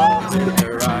love in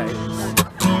her eyes.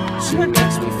 She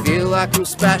makes me feel like I'm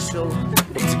special.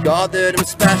 It's God that I'm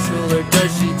special, or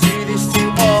does she do this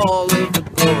to all of the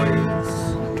boys?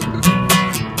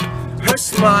 Her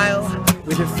smile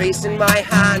with her face in my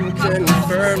hand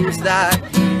confirms that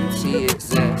beauty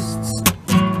exists.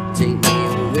 Take me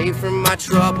away from my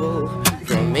trouble,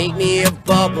 from make me a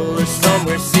bubble or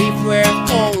somewhere safe where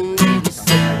only we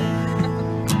sit.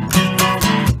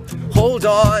 Hold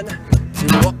on,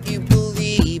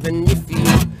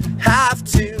 have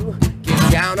to get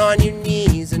down on your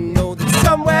knees and know that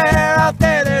somewhere out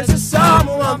there there's a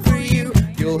someone for you.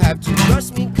 You'll have to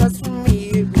trust me, 'cause for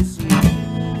me it was you.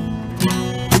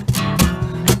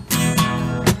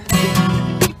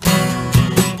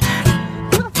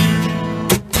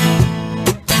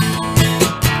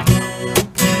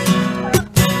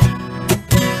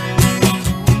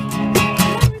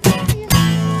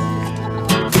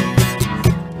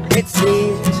 It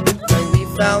seems when we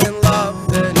fell in love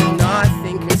that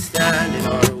nothing can stand in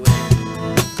our way.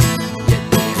 Yet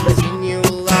the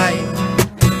continual light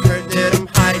and hurt that I'm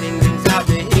hiding brings out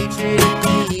the hatred in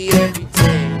me every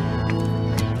day.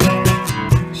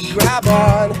 Grab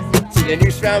on to the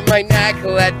noose round my neck,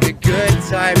 let the good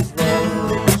times roll.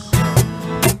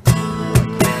 What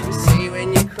can I say when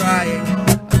you're crying?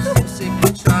 I'm so sick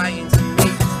of trying to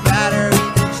make this better,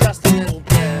 even just a little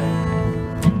bit.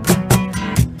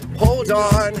 Hold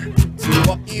on to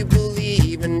what you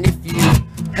believe, and if you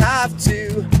have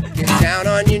to, get down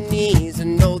on your knees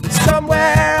and know that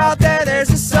somewhere out there there's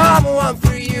a someone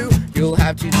for you. You'll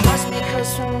have to trust me,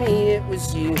 'cause for me it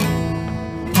was you.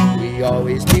 We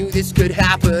always knew this could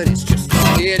happen, it's just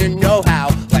we didn't know how.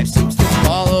 Life seems to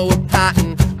follow a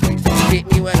pattern, please don't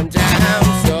hit me when I'm down.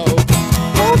 So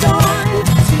hold on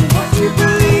to what you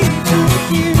believe, and if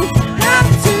you have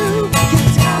to, get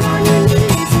down on your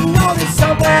knees and know that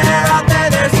somewhere out there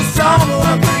there's a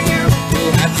someone for you.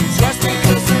 You'll have to trust me,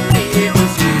 'cause for me it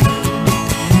was you.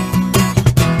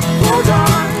 Hold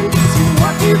on to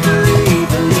what you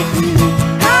believe, and if you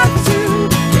have to,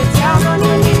 get down on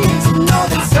your knees and know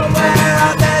that somewhere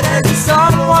out there there's a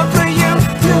someone for you.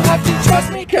 You'll have to trust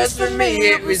me, 'cause for me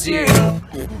it was you.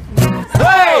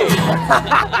 Hey!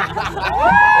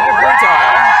 Every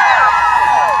time.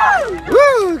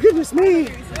 Woo! Goodness me!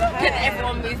 Can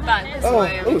everyone move back this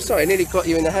way? Oh, sorry, I nearly caught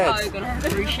you in the head. Oh, you're gonna have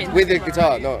to reach in. With the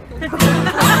guitar, not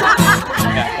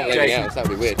anything else. That'd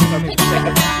be weird. A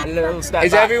little step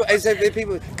Is back. there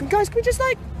people? Guys, can we just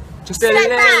like Just a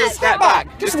little step back.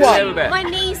 Just a one. little bit. My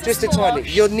knees are just a tiny?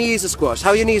 Your knees are squashed. How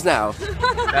are your knees now?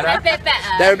 They're a bit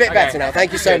better. They're a bit better Okay. now.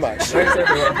 Thank you so much. Where's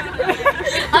everyone?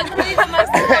 I'm probably the most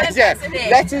important Yeah, person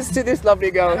here. letters to this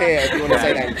lovely girl here. If you want to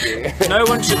say thank you. No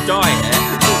one should die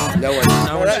here. No one.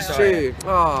 No Oh, one that's should true.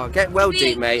 Oh, get well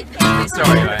deep, mate.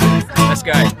 Sorry, mate. Let's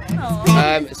go.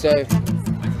 So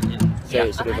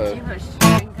it's sort of a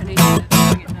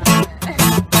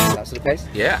that sort of pace.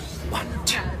 Yeah. 1,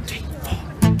 2, 3, 4.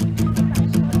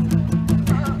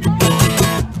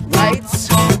 Lights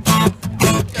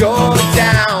go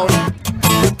down.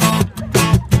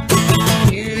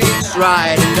 You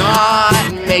try to not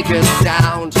make a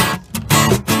sound.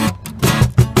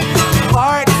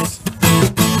 Hearts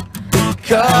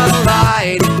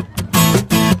collide.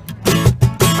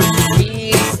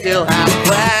 We still have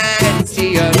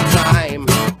plenty of time.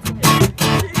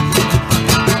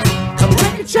 I'm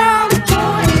like a child,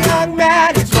 boy, young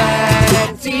man,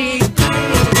 23.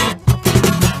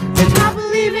 And I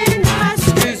believe in us,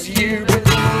 'cause you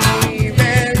believe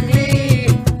in me.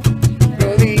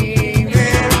 Believe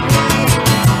in me.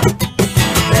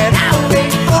 And I'll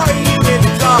wait for you in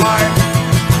the dark.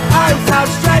 Arms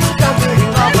outstretched,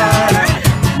 comforting lover.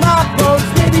 My bones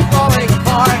may be falling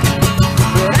apart,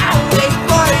 but I'll wait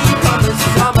for you come the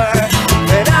summer.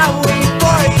 And I'll wait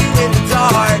for you in the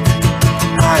dark.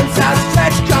 Arms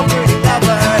outstretched, comforting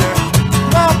lover.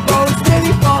 My bones may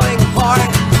be falling apart,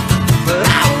 but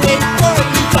I'll wait for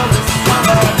you come the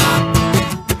summer.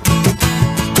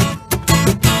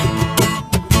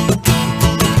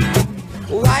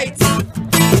 Lights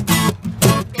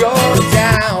go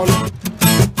down.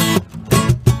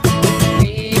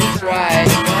 We try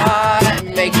not to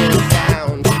make a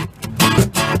sound.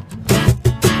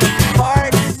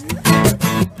 Hearts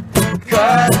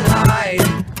collide.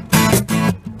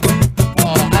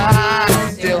 Oh, I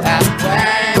still have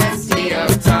plenty of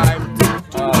time.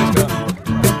 Oh, let's go.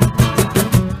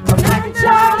 I'm like a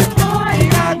child, boy,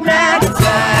 young man,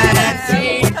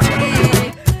 23.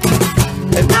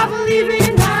 And I believe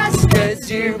in us, 'cause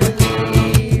you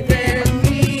believe in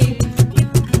me.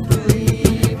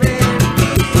 Believe in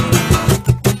me.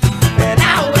 And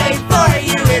I'll wait for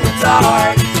you in the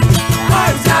dark.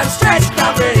 Arms outstretched,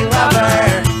 comforting lover.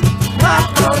 My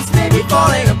bones may be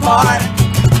falling apart,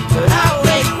 but I'll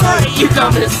wait for you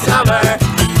come this summer.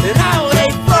 And I'll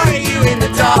wait for you in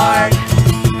the dark.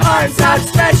 Arms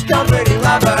outstretched, comforting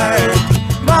lover.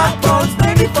 My bones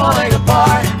may be falling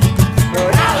apart,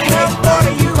 but I'll wait for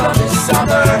you come this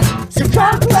summer. So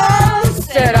come close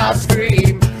and I'll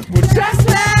scream. Well, just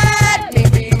let me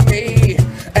be me.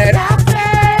 And I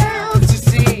fail to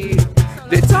see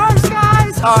that dark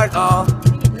skies aren't all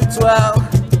that's well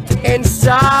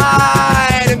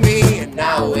inside of me.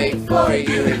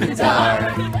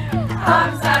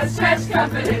 Arms outstretched,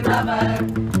 comforting lover.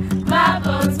 My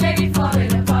bones may be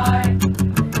falling apart,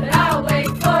 but I'll wait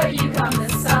for you come the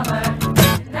summer,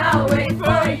 and I'll wait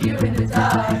for you in the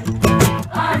dark.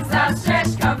 Arms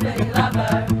outstretched, comforting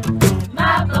lover.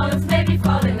 My bones may be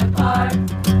falling apart,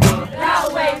 but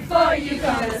I'll wait for you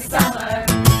come the summer,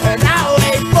 and I'll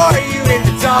wait for you in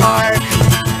the dark.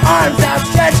 Arms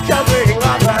outstretched, comforting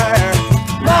lover.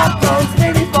 My bones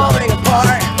may be falling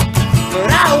apart, but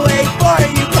I'll wait for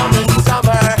you come the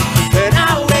summer, and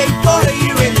I'll wait for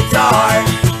you in the dark.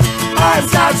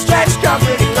 Arms outstretched,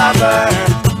 comforting lover.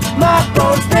 My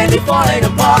bones may be falling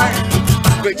apart,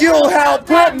 but you'll help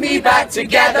put me back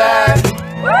together.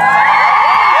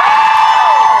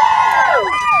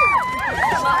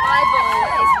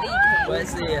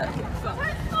 Where's the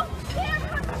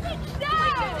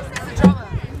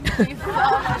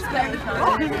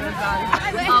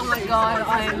oh my god,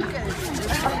 I'm...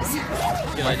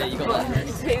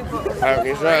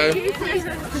 Apparently so.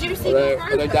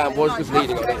 Although Dan was just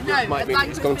leading on it, it might mean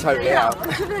it's gone totally out.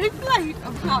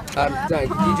 Dan,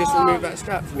 can you just remove that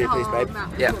strap for me, please, babe?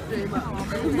 Yeah.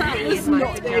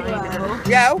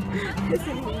 Yeah.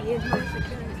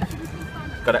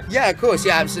 Got it. Yeah, of course.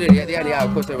 Yeah, absolutely. At the end, yeah,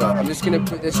 of course I will. I'm just going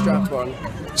to put this strap on.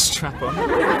 Strap on.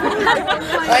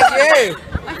 Thank you.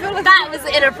 That was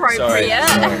inappropriate.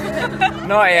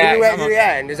 Not yet. Can you wait to the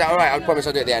end? Is that alright? I promise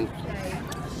I'll do it at the end.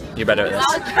 You're better at this.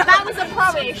 That was a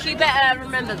promise, you better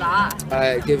remember that.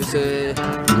 Give us a...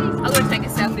 I'm going to take a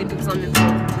selfie because I'm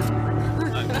important.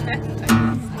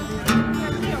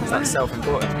 Is that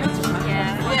self-important?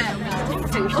 Yeah. I think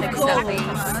we should take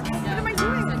selfies.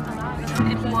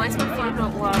 Why is my phone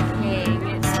not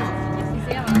working?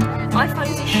 My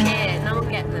phones are shit, no one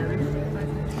get them.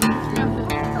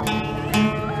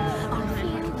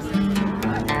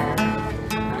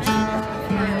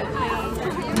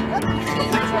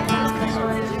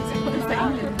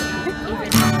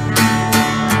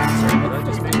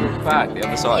 Back the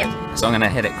other side, so I'm going to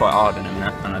hit it quite hard in a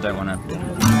minute, and I don't want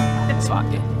to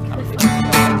slack you.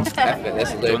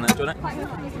 This will Do you do. want it?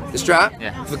 The strap?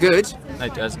 Yeah. For good? No,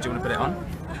 do you want to put it on?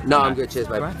 No, I'm good. Cheers,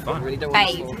 babe. Right, fine. Really don't want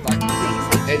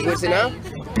Babe. What's it now?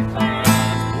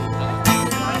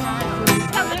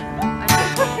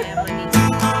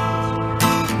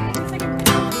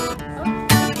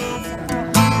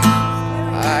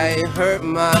 I hurt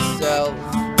myself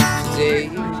today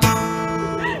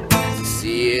to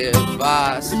see if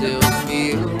I still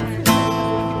feel.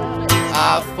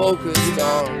 I focused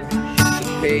on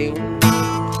the pain,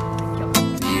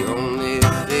 the only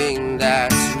thing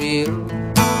that's real.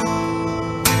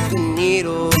 The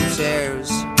needle tears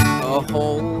a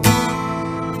hole,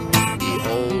 the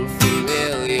old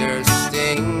familiar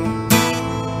sting.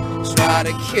 Try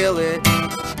to kill it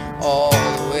all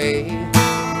away,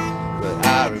 but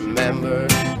I remember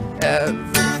everything.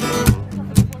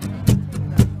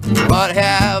 What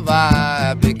have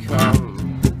I become?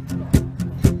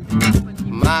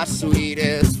 My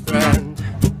sweetest friend,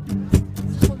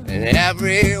 and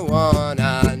everyone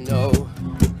I know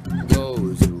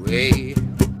goes away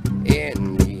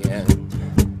in the end.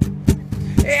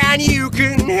 And you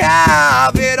can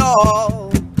have it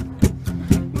all,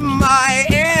 my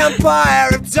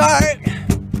empire of dark,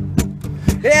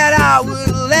 and I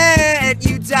would let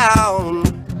you down,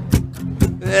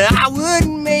 and I would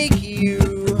make you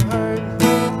hurt.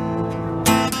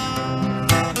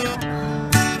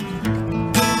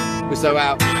 We're so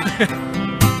out.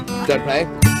 Don't play.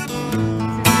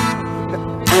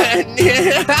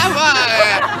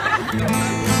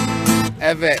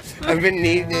 I've been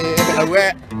needing.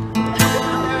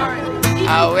 I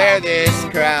wear this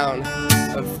crown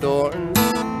of thorns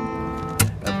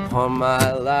upon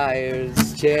my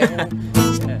liar's chair,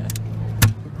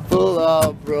 full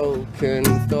of broken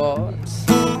thoughts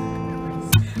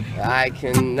I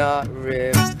cannot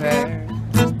repair.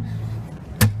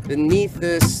 Beneath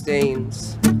the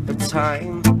stains of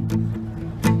time,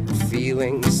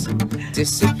 feelings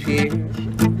disappear.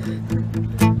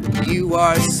 You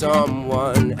are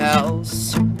someone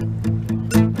else,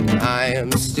 and I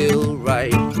am still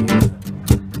right here.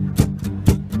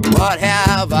 What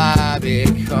have I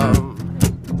become?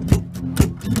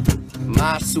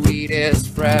 My sweetest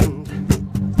friend,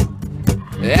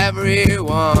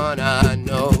 everyone I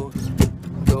know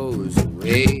goes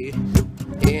away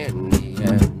in the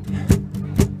end.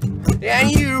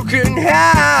 And you can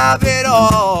have it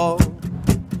all,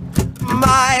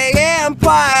 my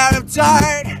empire of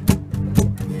dirt,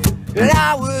 and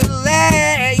I would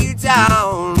let you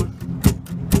down,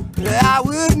 I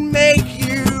would make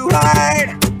you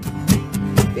hurt.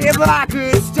 If I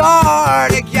could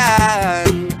start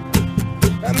again,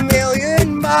 a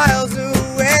million miles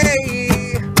away,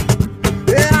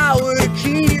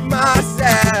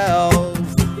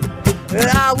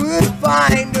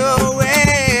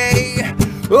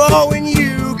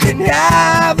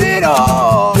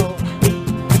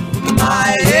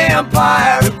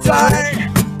 empire of dirt,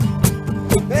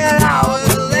 and I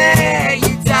would lay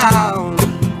you down,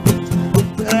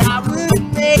 but I would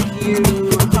make you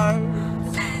hurt.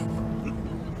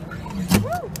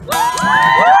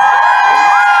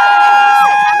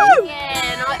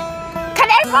 Can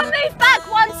everyone move back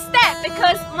one step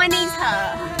because my knees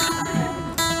hurt?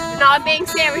 No, I'm being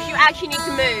serious, you actually need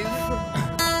to move.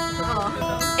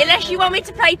 Unless you want me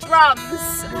to play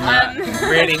drums.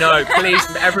 Really no, please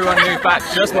everyone move back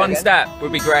just one step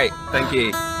would be great, thank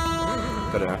you.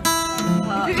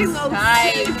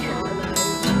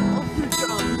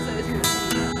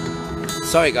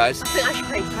 Sorry guys. I think I should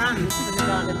play drums for the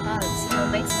garden buds.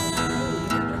 Oh, they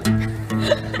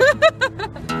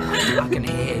I can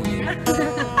hear you.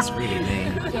 It's really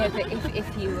mean. Yeah, but if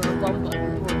you were one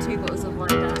bottle or two bottles of wine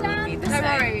down, it would be the same.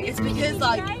 Don't worry, it's because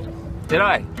like... Did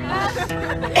I?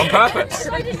 On purpose?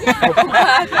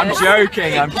 I'm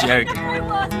joking, I'm joking.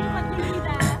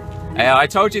 Hey, I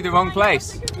told you the wrong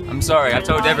place. I'm sorry, I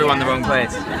told everyone the wrong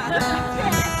place.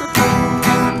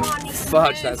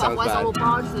 Fudge, that sounds Otherwise I will bad.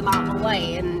 barge them out of my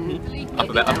way and... Up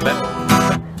a bit, up a bit.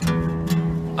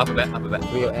 Up a bit, up a bit.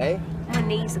 We got A? My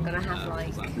knees are gonna have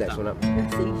like... Next one up. I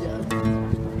want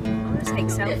to take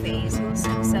selfies. You want to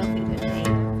take a selfie with me?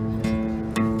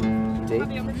 D?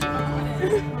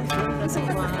 Doesn't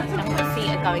work. My feet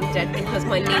are going dead because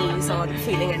my knees aren't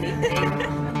feeling anything.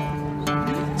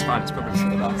 It's fine, it's probably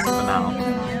still us for now.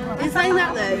 In saying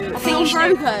that though, I think you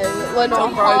should... we're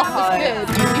not half as good.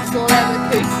 We saw them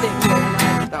acoustic.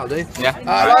 That'll do. Yeah.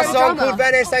 Last song called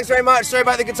Venice. Thanks very much. Sorry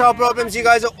about the guitar problems. You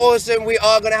guys are awesome. We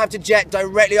are going to have to jet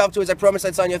directly afterwards. I promised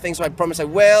I'd sign your thing, so I promise I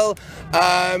will.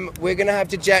 We're going to have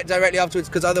to jet directly afterwards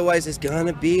because otherwise there's going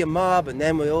to be a mob and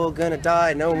then we're all going to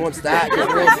die. No one wants that.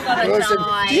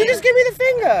 Did you just give me the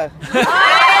finger?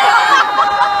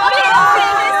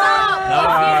 No.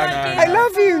 I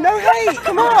love you. No hate.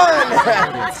 Come on.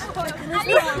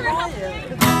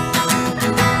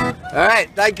 All right,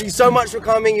 thank you so much for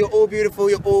coming. You're all beautiful,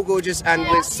 you're all gorgeous, and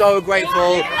we're so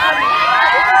grateful.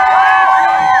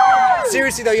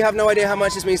 Seriously though, you have no idea how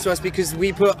much this means to us because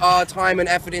we put our time and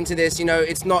effort into this. You know,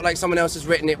 it's not like someone else has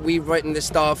written it. We've written this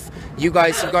stuff. You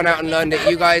guys have gone out and learned it.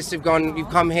 You guys have you've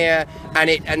come here,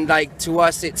 and like to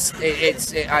us,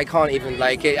 I can't even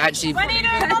like it actually. When are you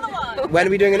doing another one? When are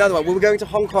we doing another one? Well, we're going to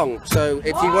Hong Kong, so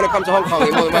if you want to come to Hong Kong,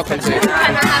 you're more than welcome to.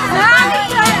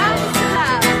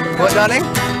 What, darling?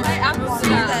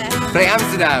 Play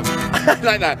Amsterdam. I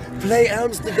like that. Play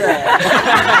Amsterdam.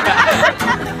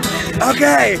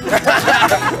 Okay.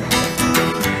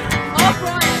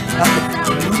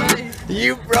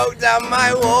 You broke down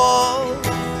my wall.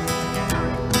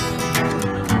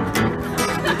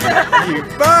 You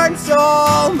burnt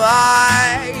all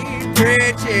my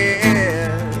bridges.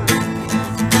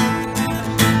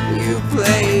 You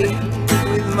played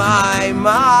with my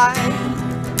mind.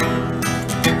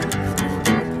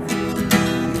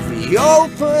 You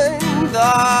opened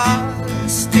the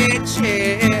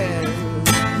stitches.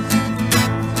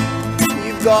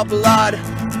 You've got blood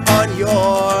on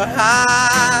your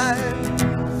hands.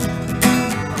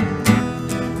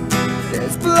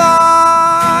 There's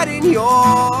blood in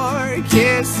your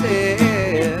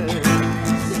kisses.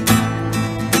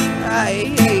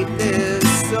 I hate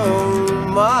this so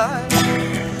much.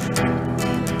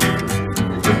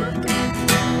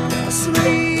 Now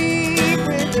sleep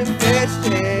with the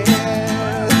fishes.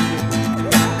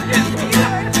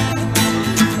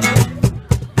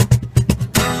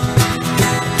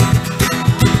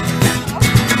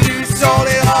 Sold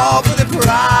it all for the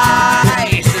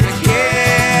price of a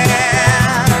kiss.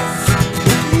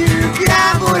 You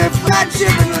gambled in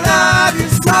friendship and love.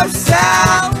 You're so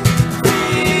selfish.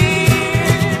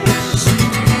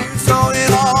 You sold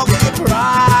it all for the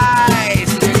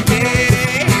price of a kiss.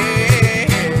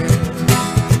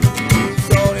 You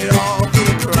sold it all for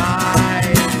the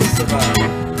price of a...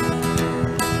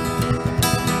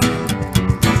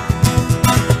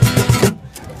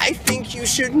 I think you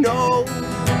should know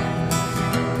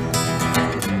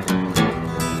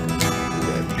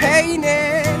pain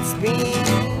it's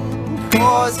been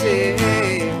causing.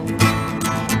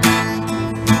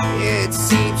 It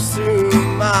seeps through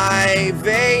my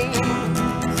veins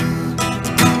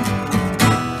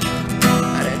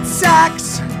and attacks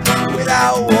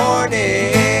without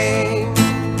warning.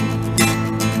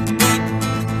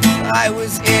 I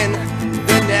was in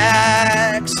the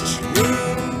next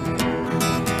room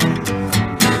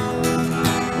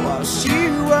while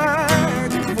she was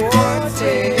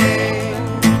divorcing.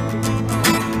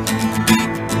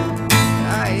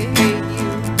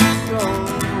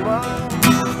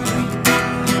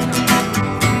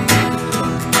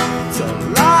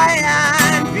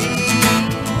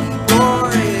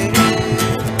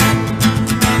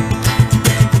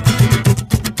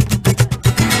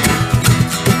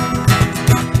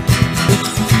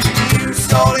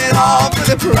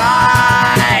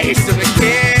 price of a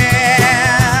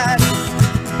kiss.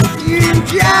 You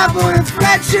gamble in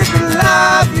friendship and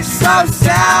love, you're so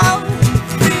selfish.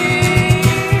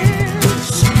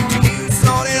 You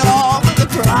sold it all for the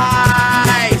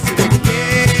price of a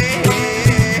kiss.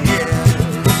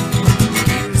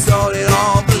 You sold it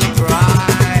all for the price.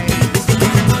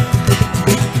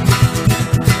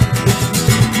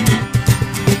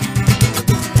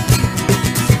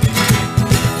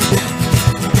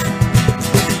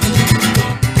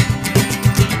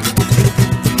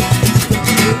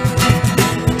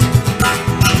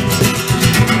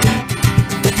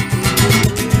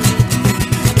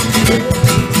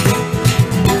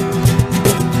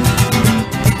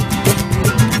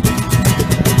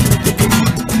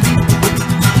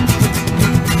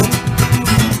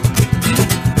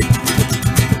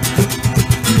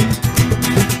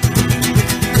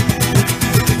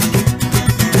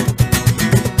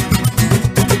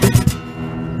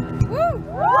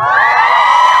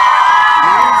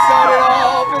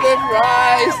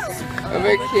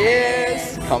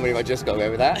 Kiss. Can't believe I just got away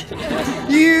with that.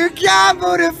 You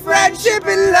gambled in friendship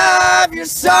and love, you're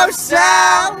so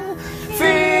selfish.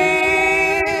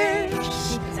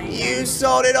 You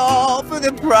sold it all for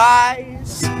the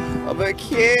price of a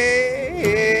kiss.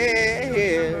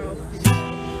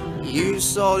 You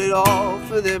sold it all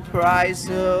for the price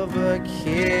of a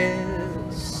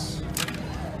kiss.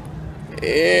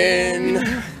 In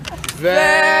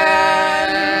vain.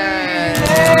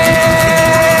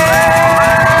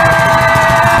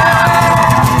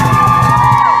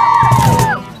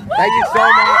 Thank you so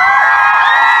much.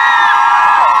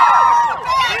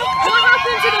 What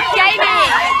happened to the Jamie?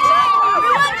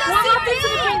 What happened to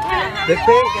the pink hat? The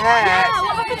pink hat.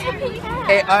 What happened to the pink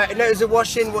hat? No, it was a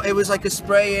wash-in. It was like a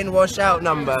spray-in, wash-out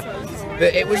number.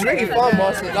 But it was really fun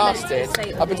whilst it lasted.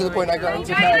 Up until the point I got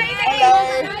into bed.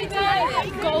 Hello.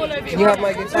 Can you have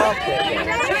my guitar kit?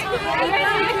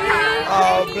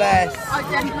 Oh, bless.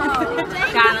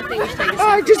 Dan, I think we should take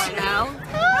this right now.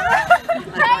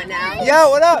 Right now. Yo,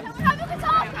 what up?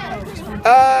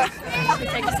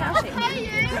 Take a selfie.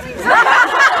 You don't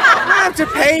have to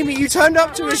pay me. You turned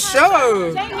up to a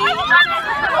show.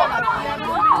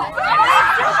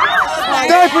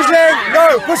 No pushing!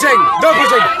 No pushing! No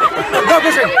pushing! No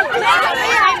pushing!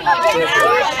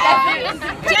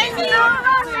 Jamie!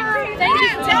 Thank you,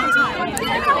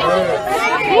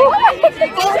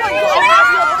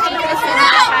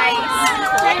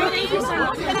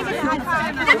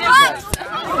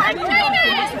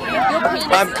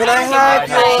 Can I have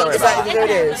your... Is that what it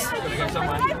is?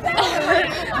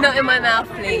 Not in my mouth,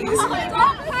 please.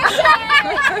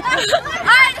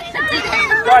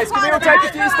 Guys, can we all take a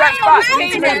few steps back? We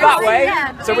need to move that way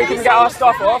so we can get our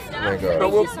stuff off. But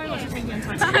we'll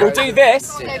do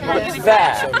this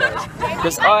there.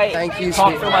 Because I Thank you,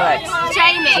 can't feel my legs.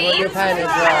 Jamie! Your pen as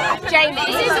well. Jamie!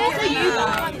 This is all for you.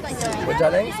 What,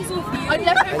 darling? I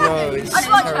know, it's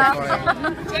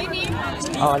terrifying.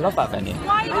 Oh, I love that venue.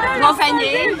 What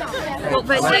venue? What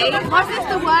venue? What is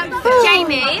the word?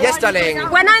 Jamie? Yes, darling.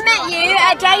 When I met you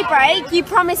at Daybreak, you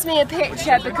promised me a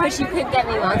picture because you couldn't get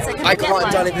me one. So I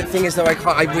can't, darling. The thing is, though, I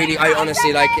can't. I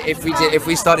honestly, like, if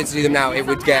we started to do them now, it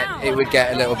would get a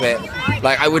little bit.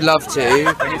 Like, I would love to,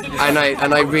 and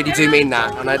I really do mean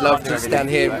that. And I'd love to stand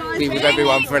here, be with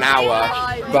everyone for an hour.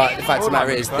 But the fact of the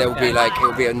matter is, it'll be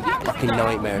a fucking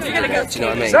nightmare if you do it. Do you know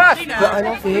what I mean? Seth! But I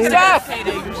love you. Seth!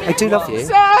 I do love you.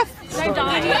 Seth!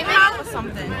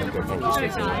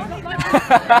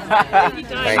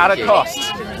 At a cost.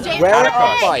 Where are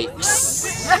our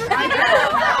bikes?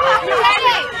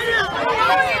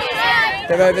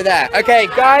 They're over there. Okay,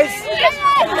 guys.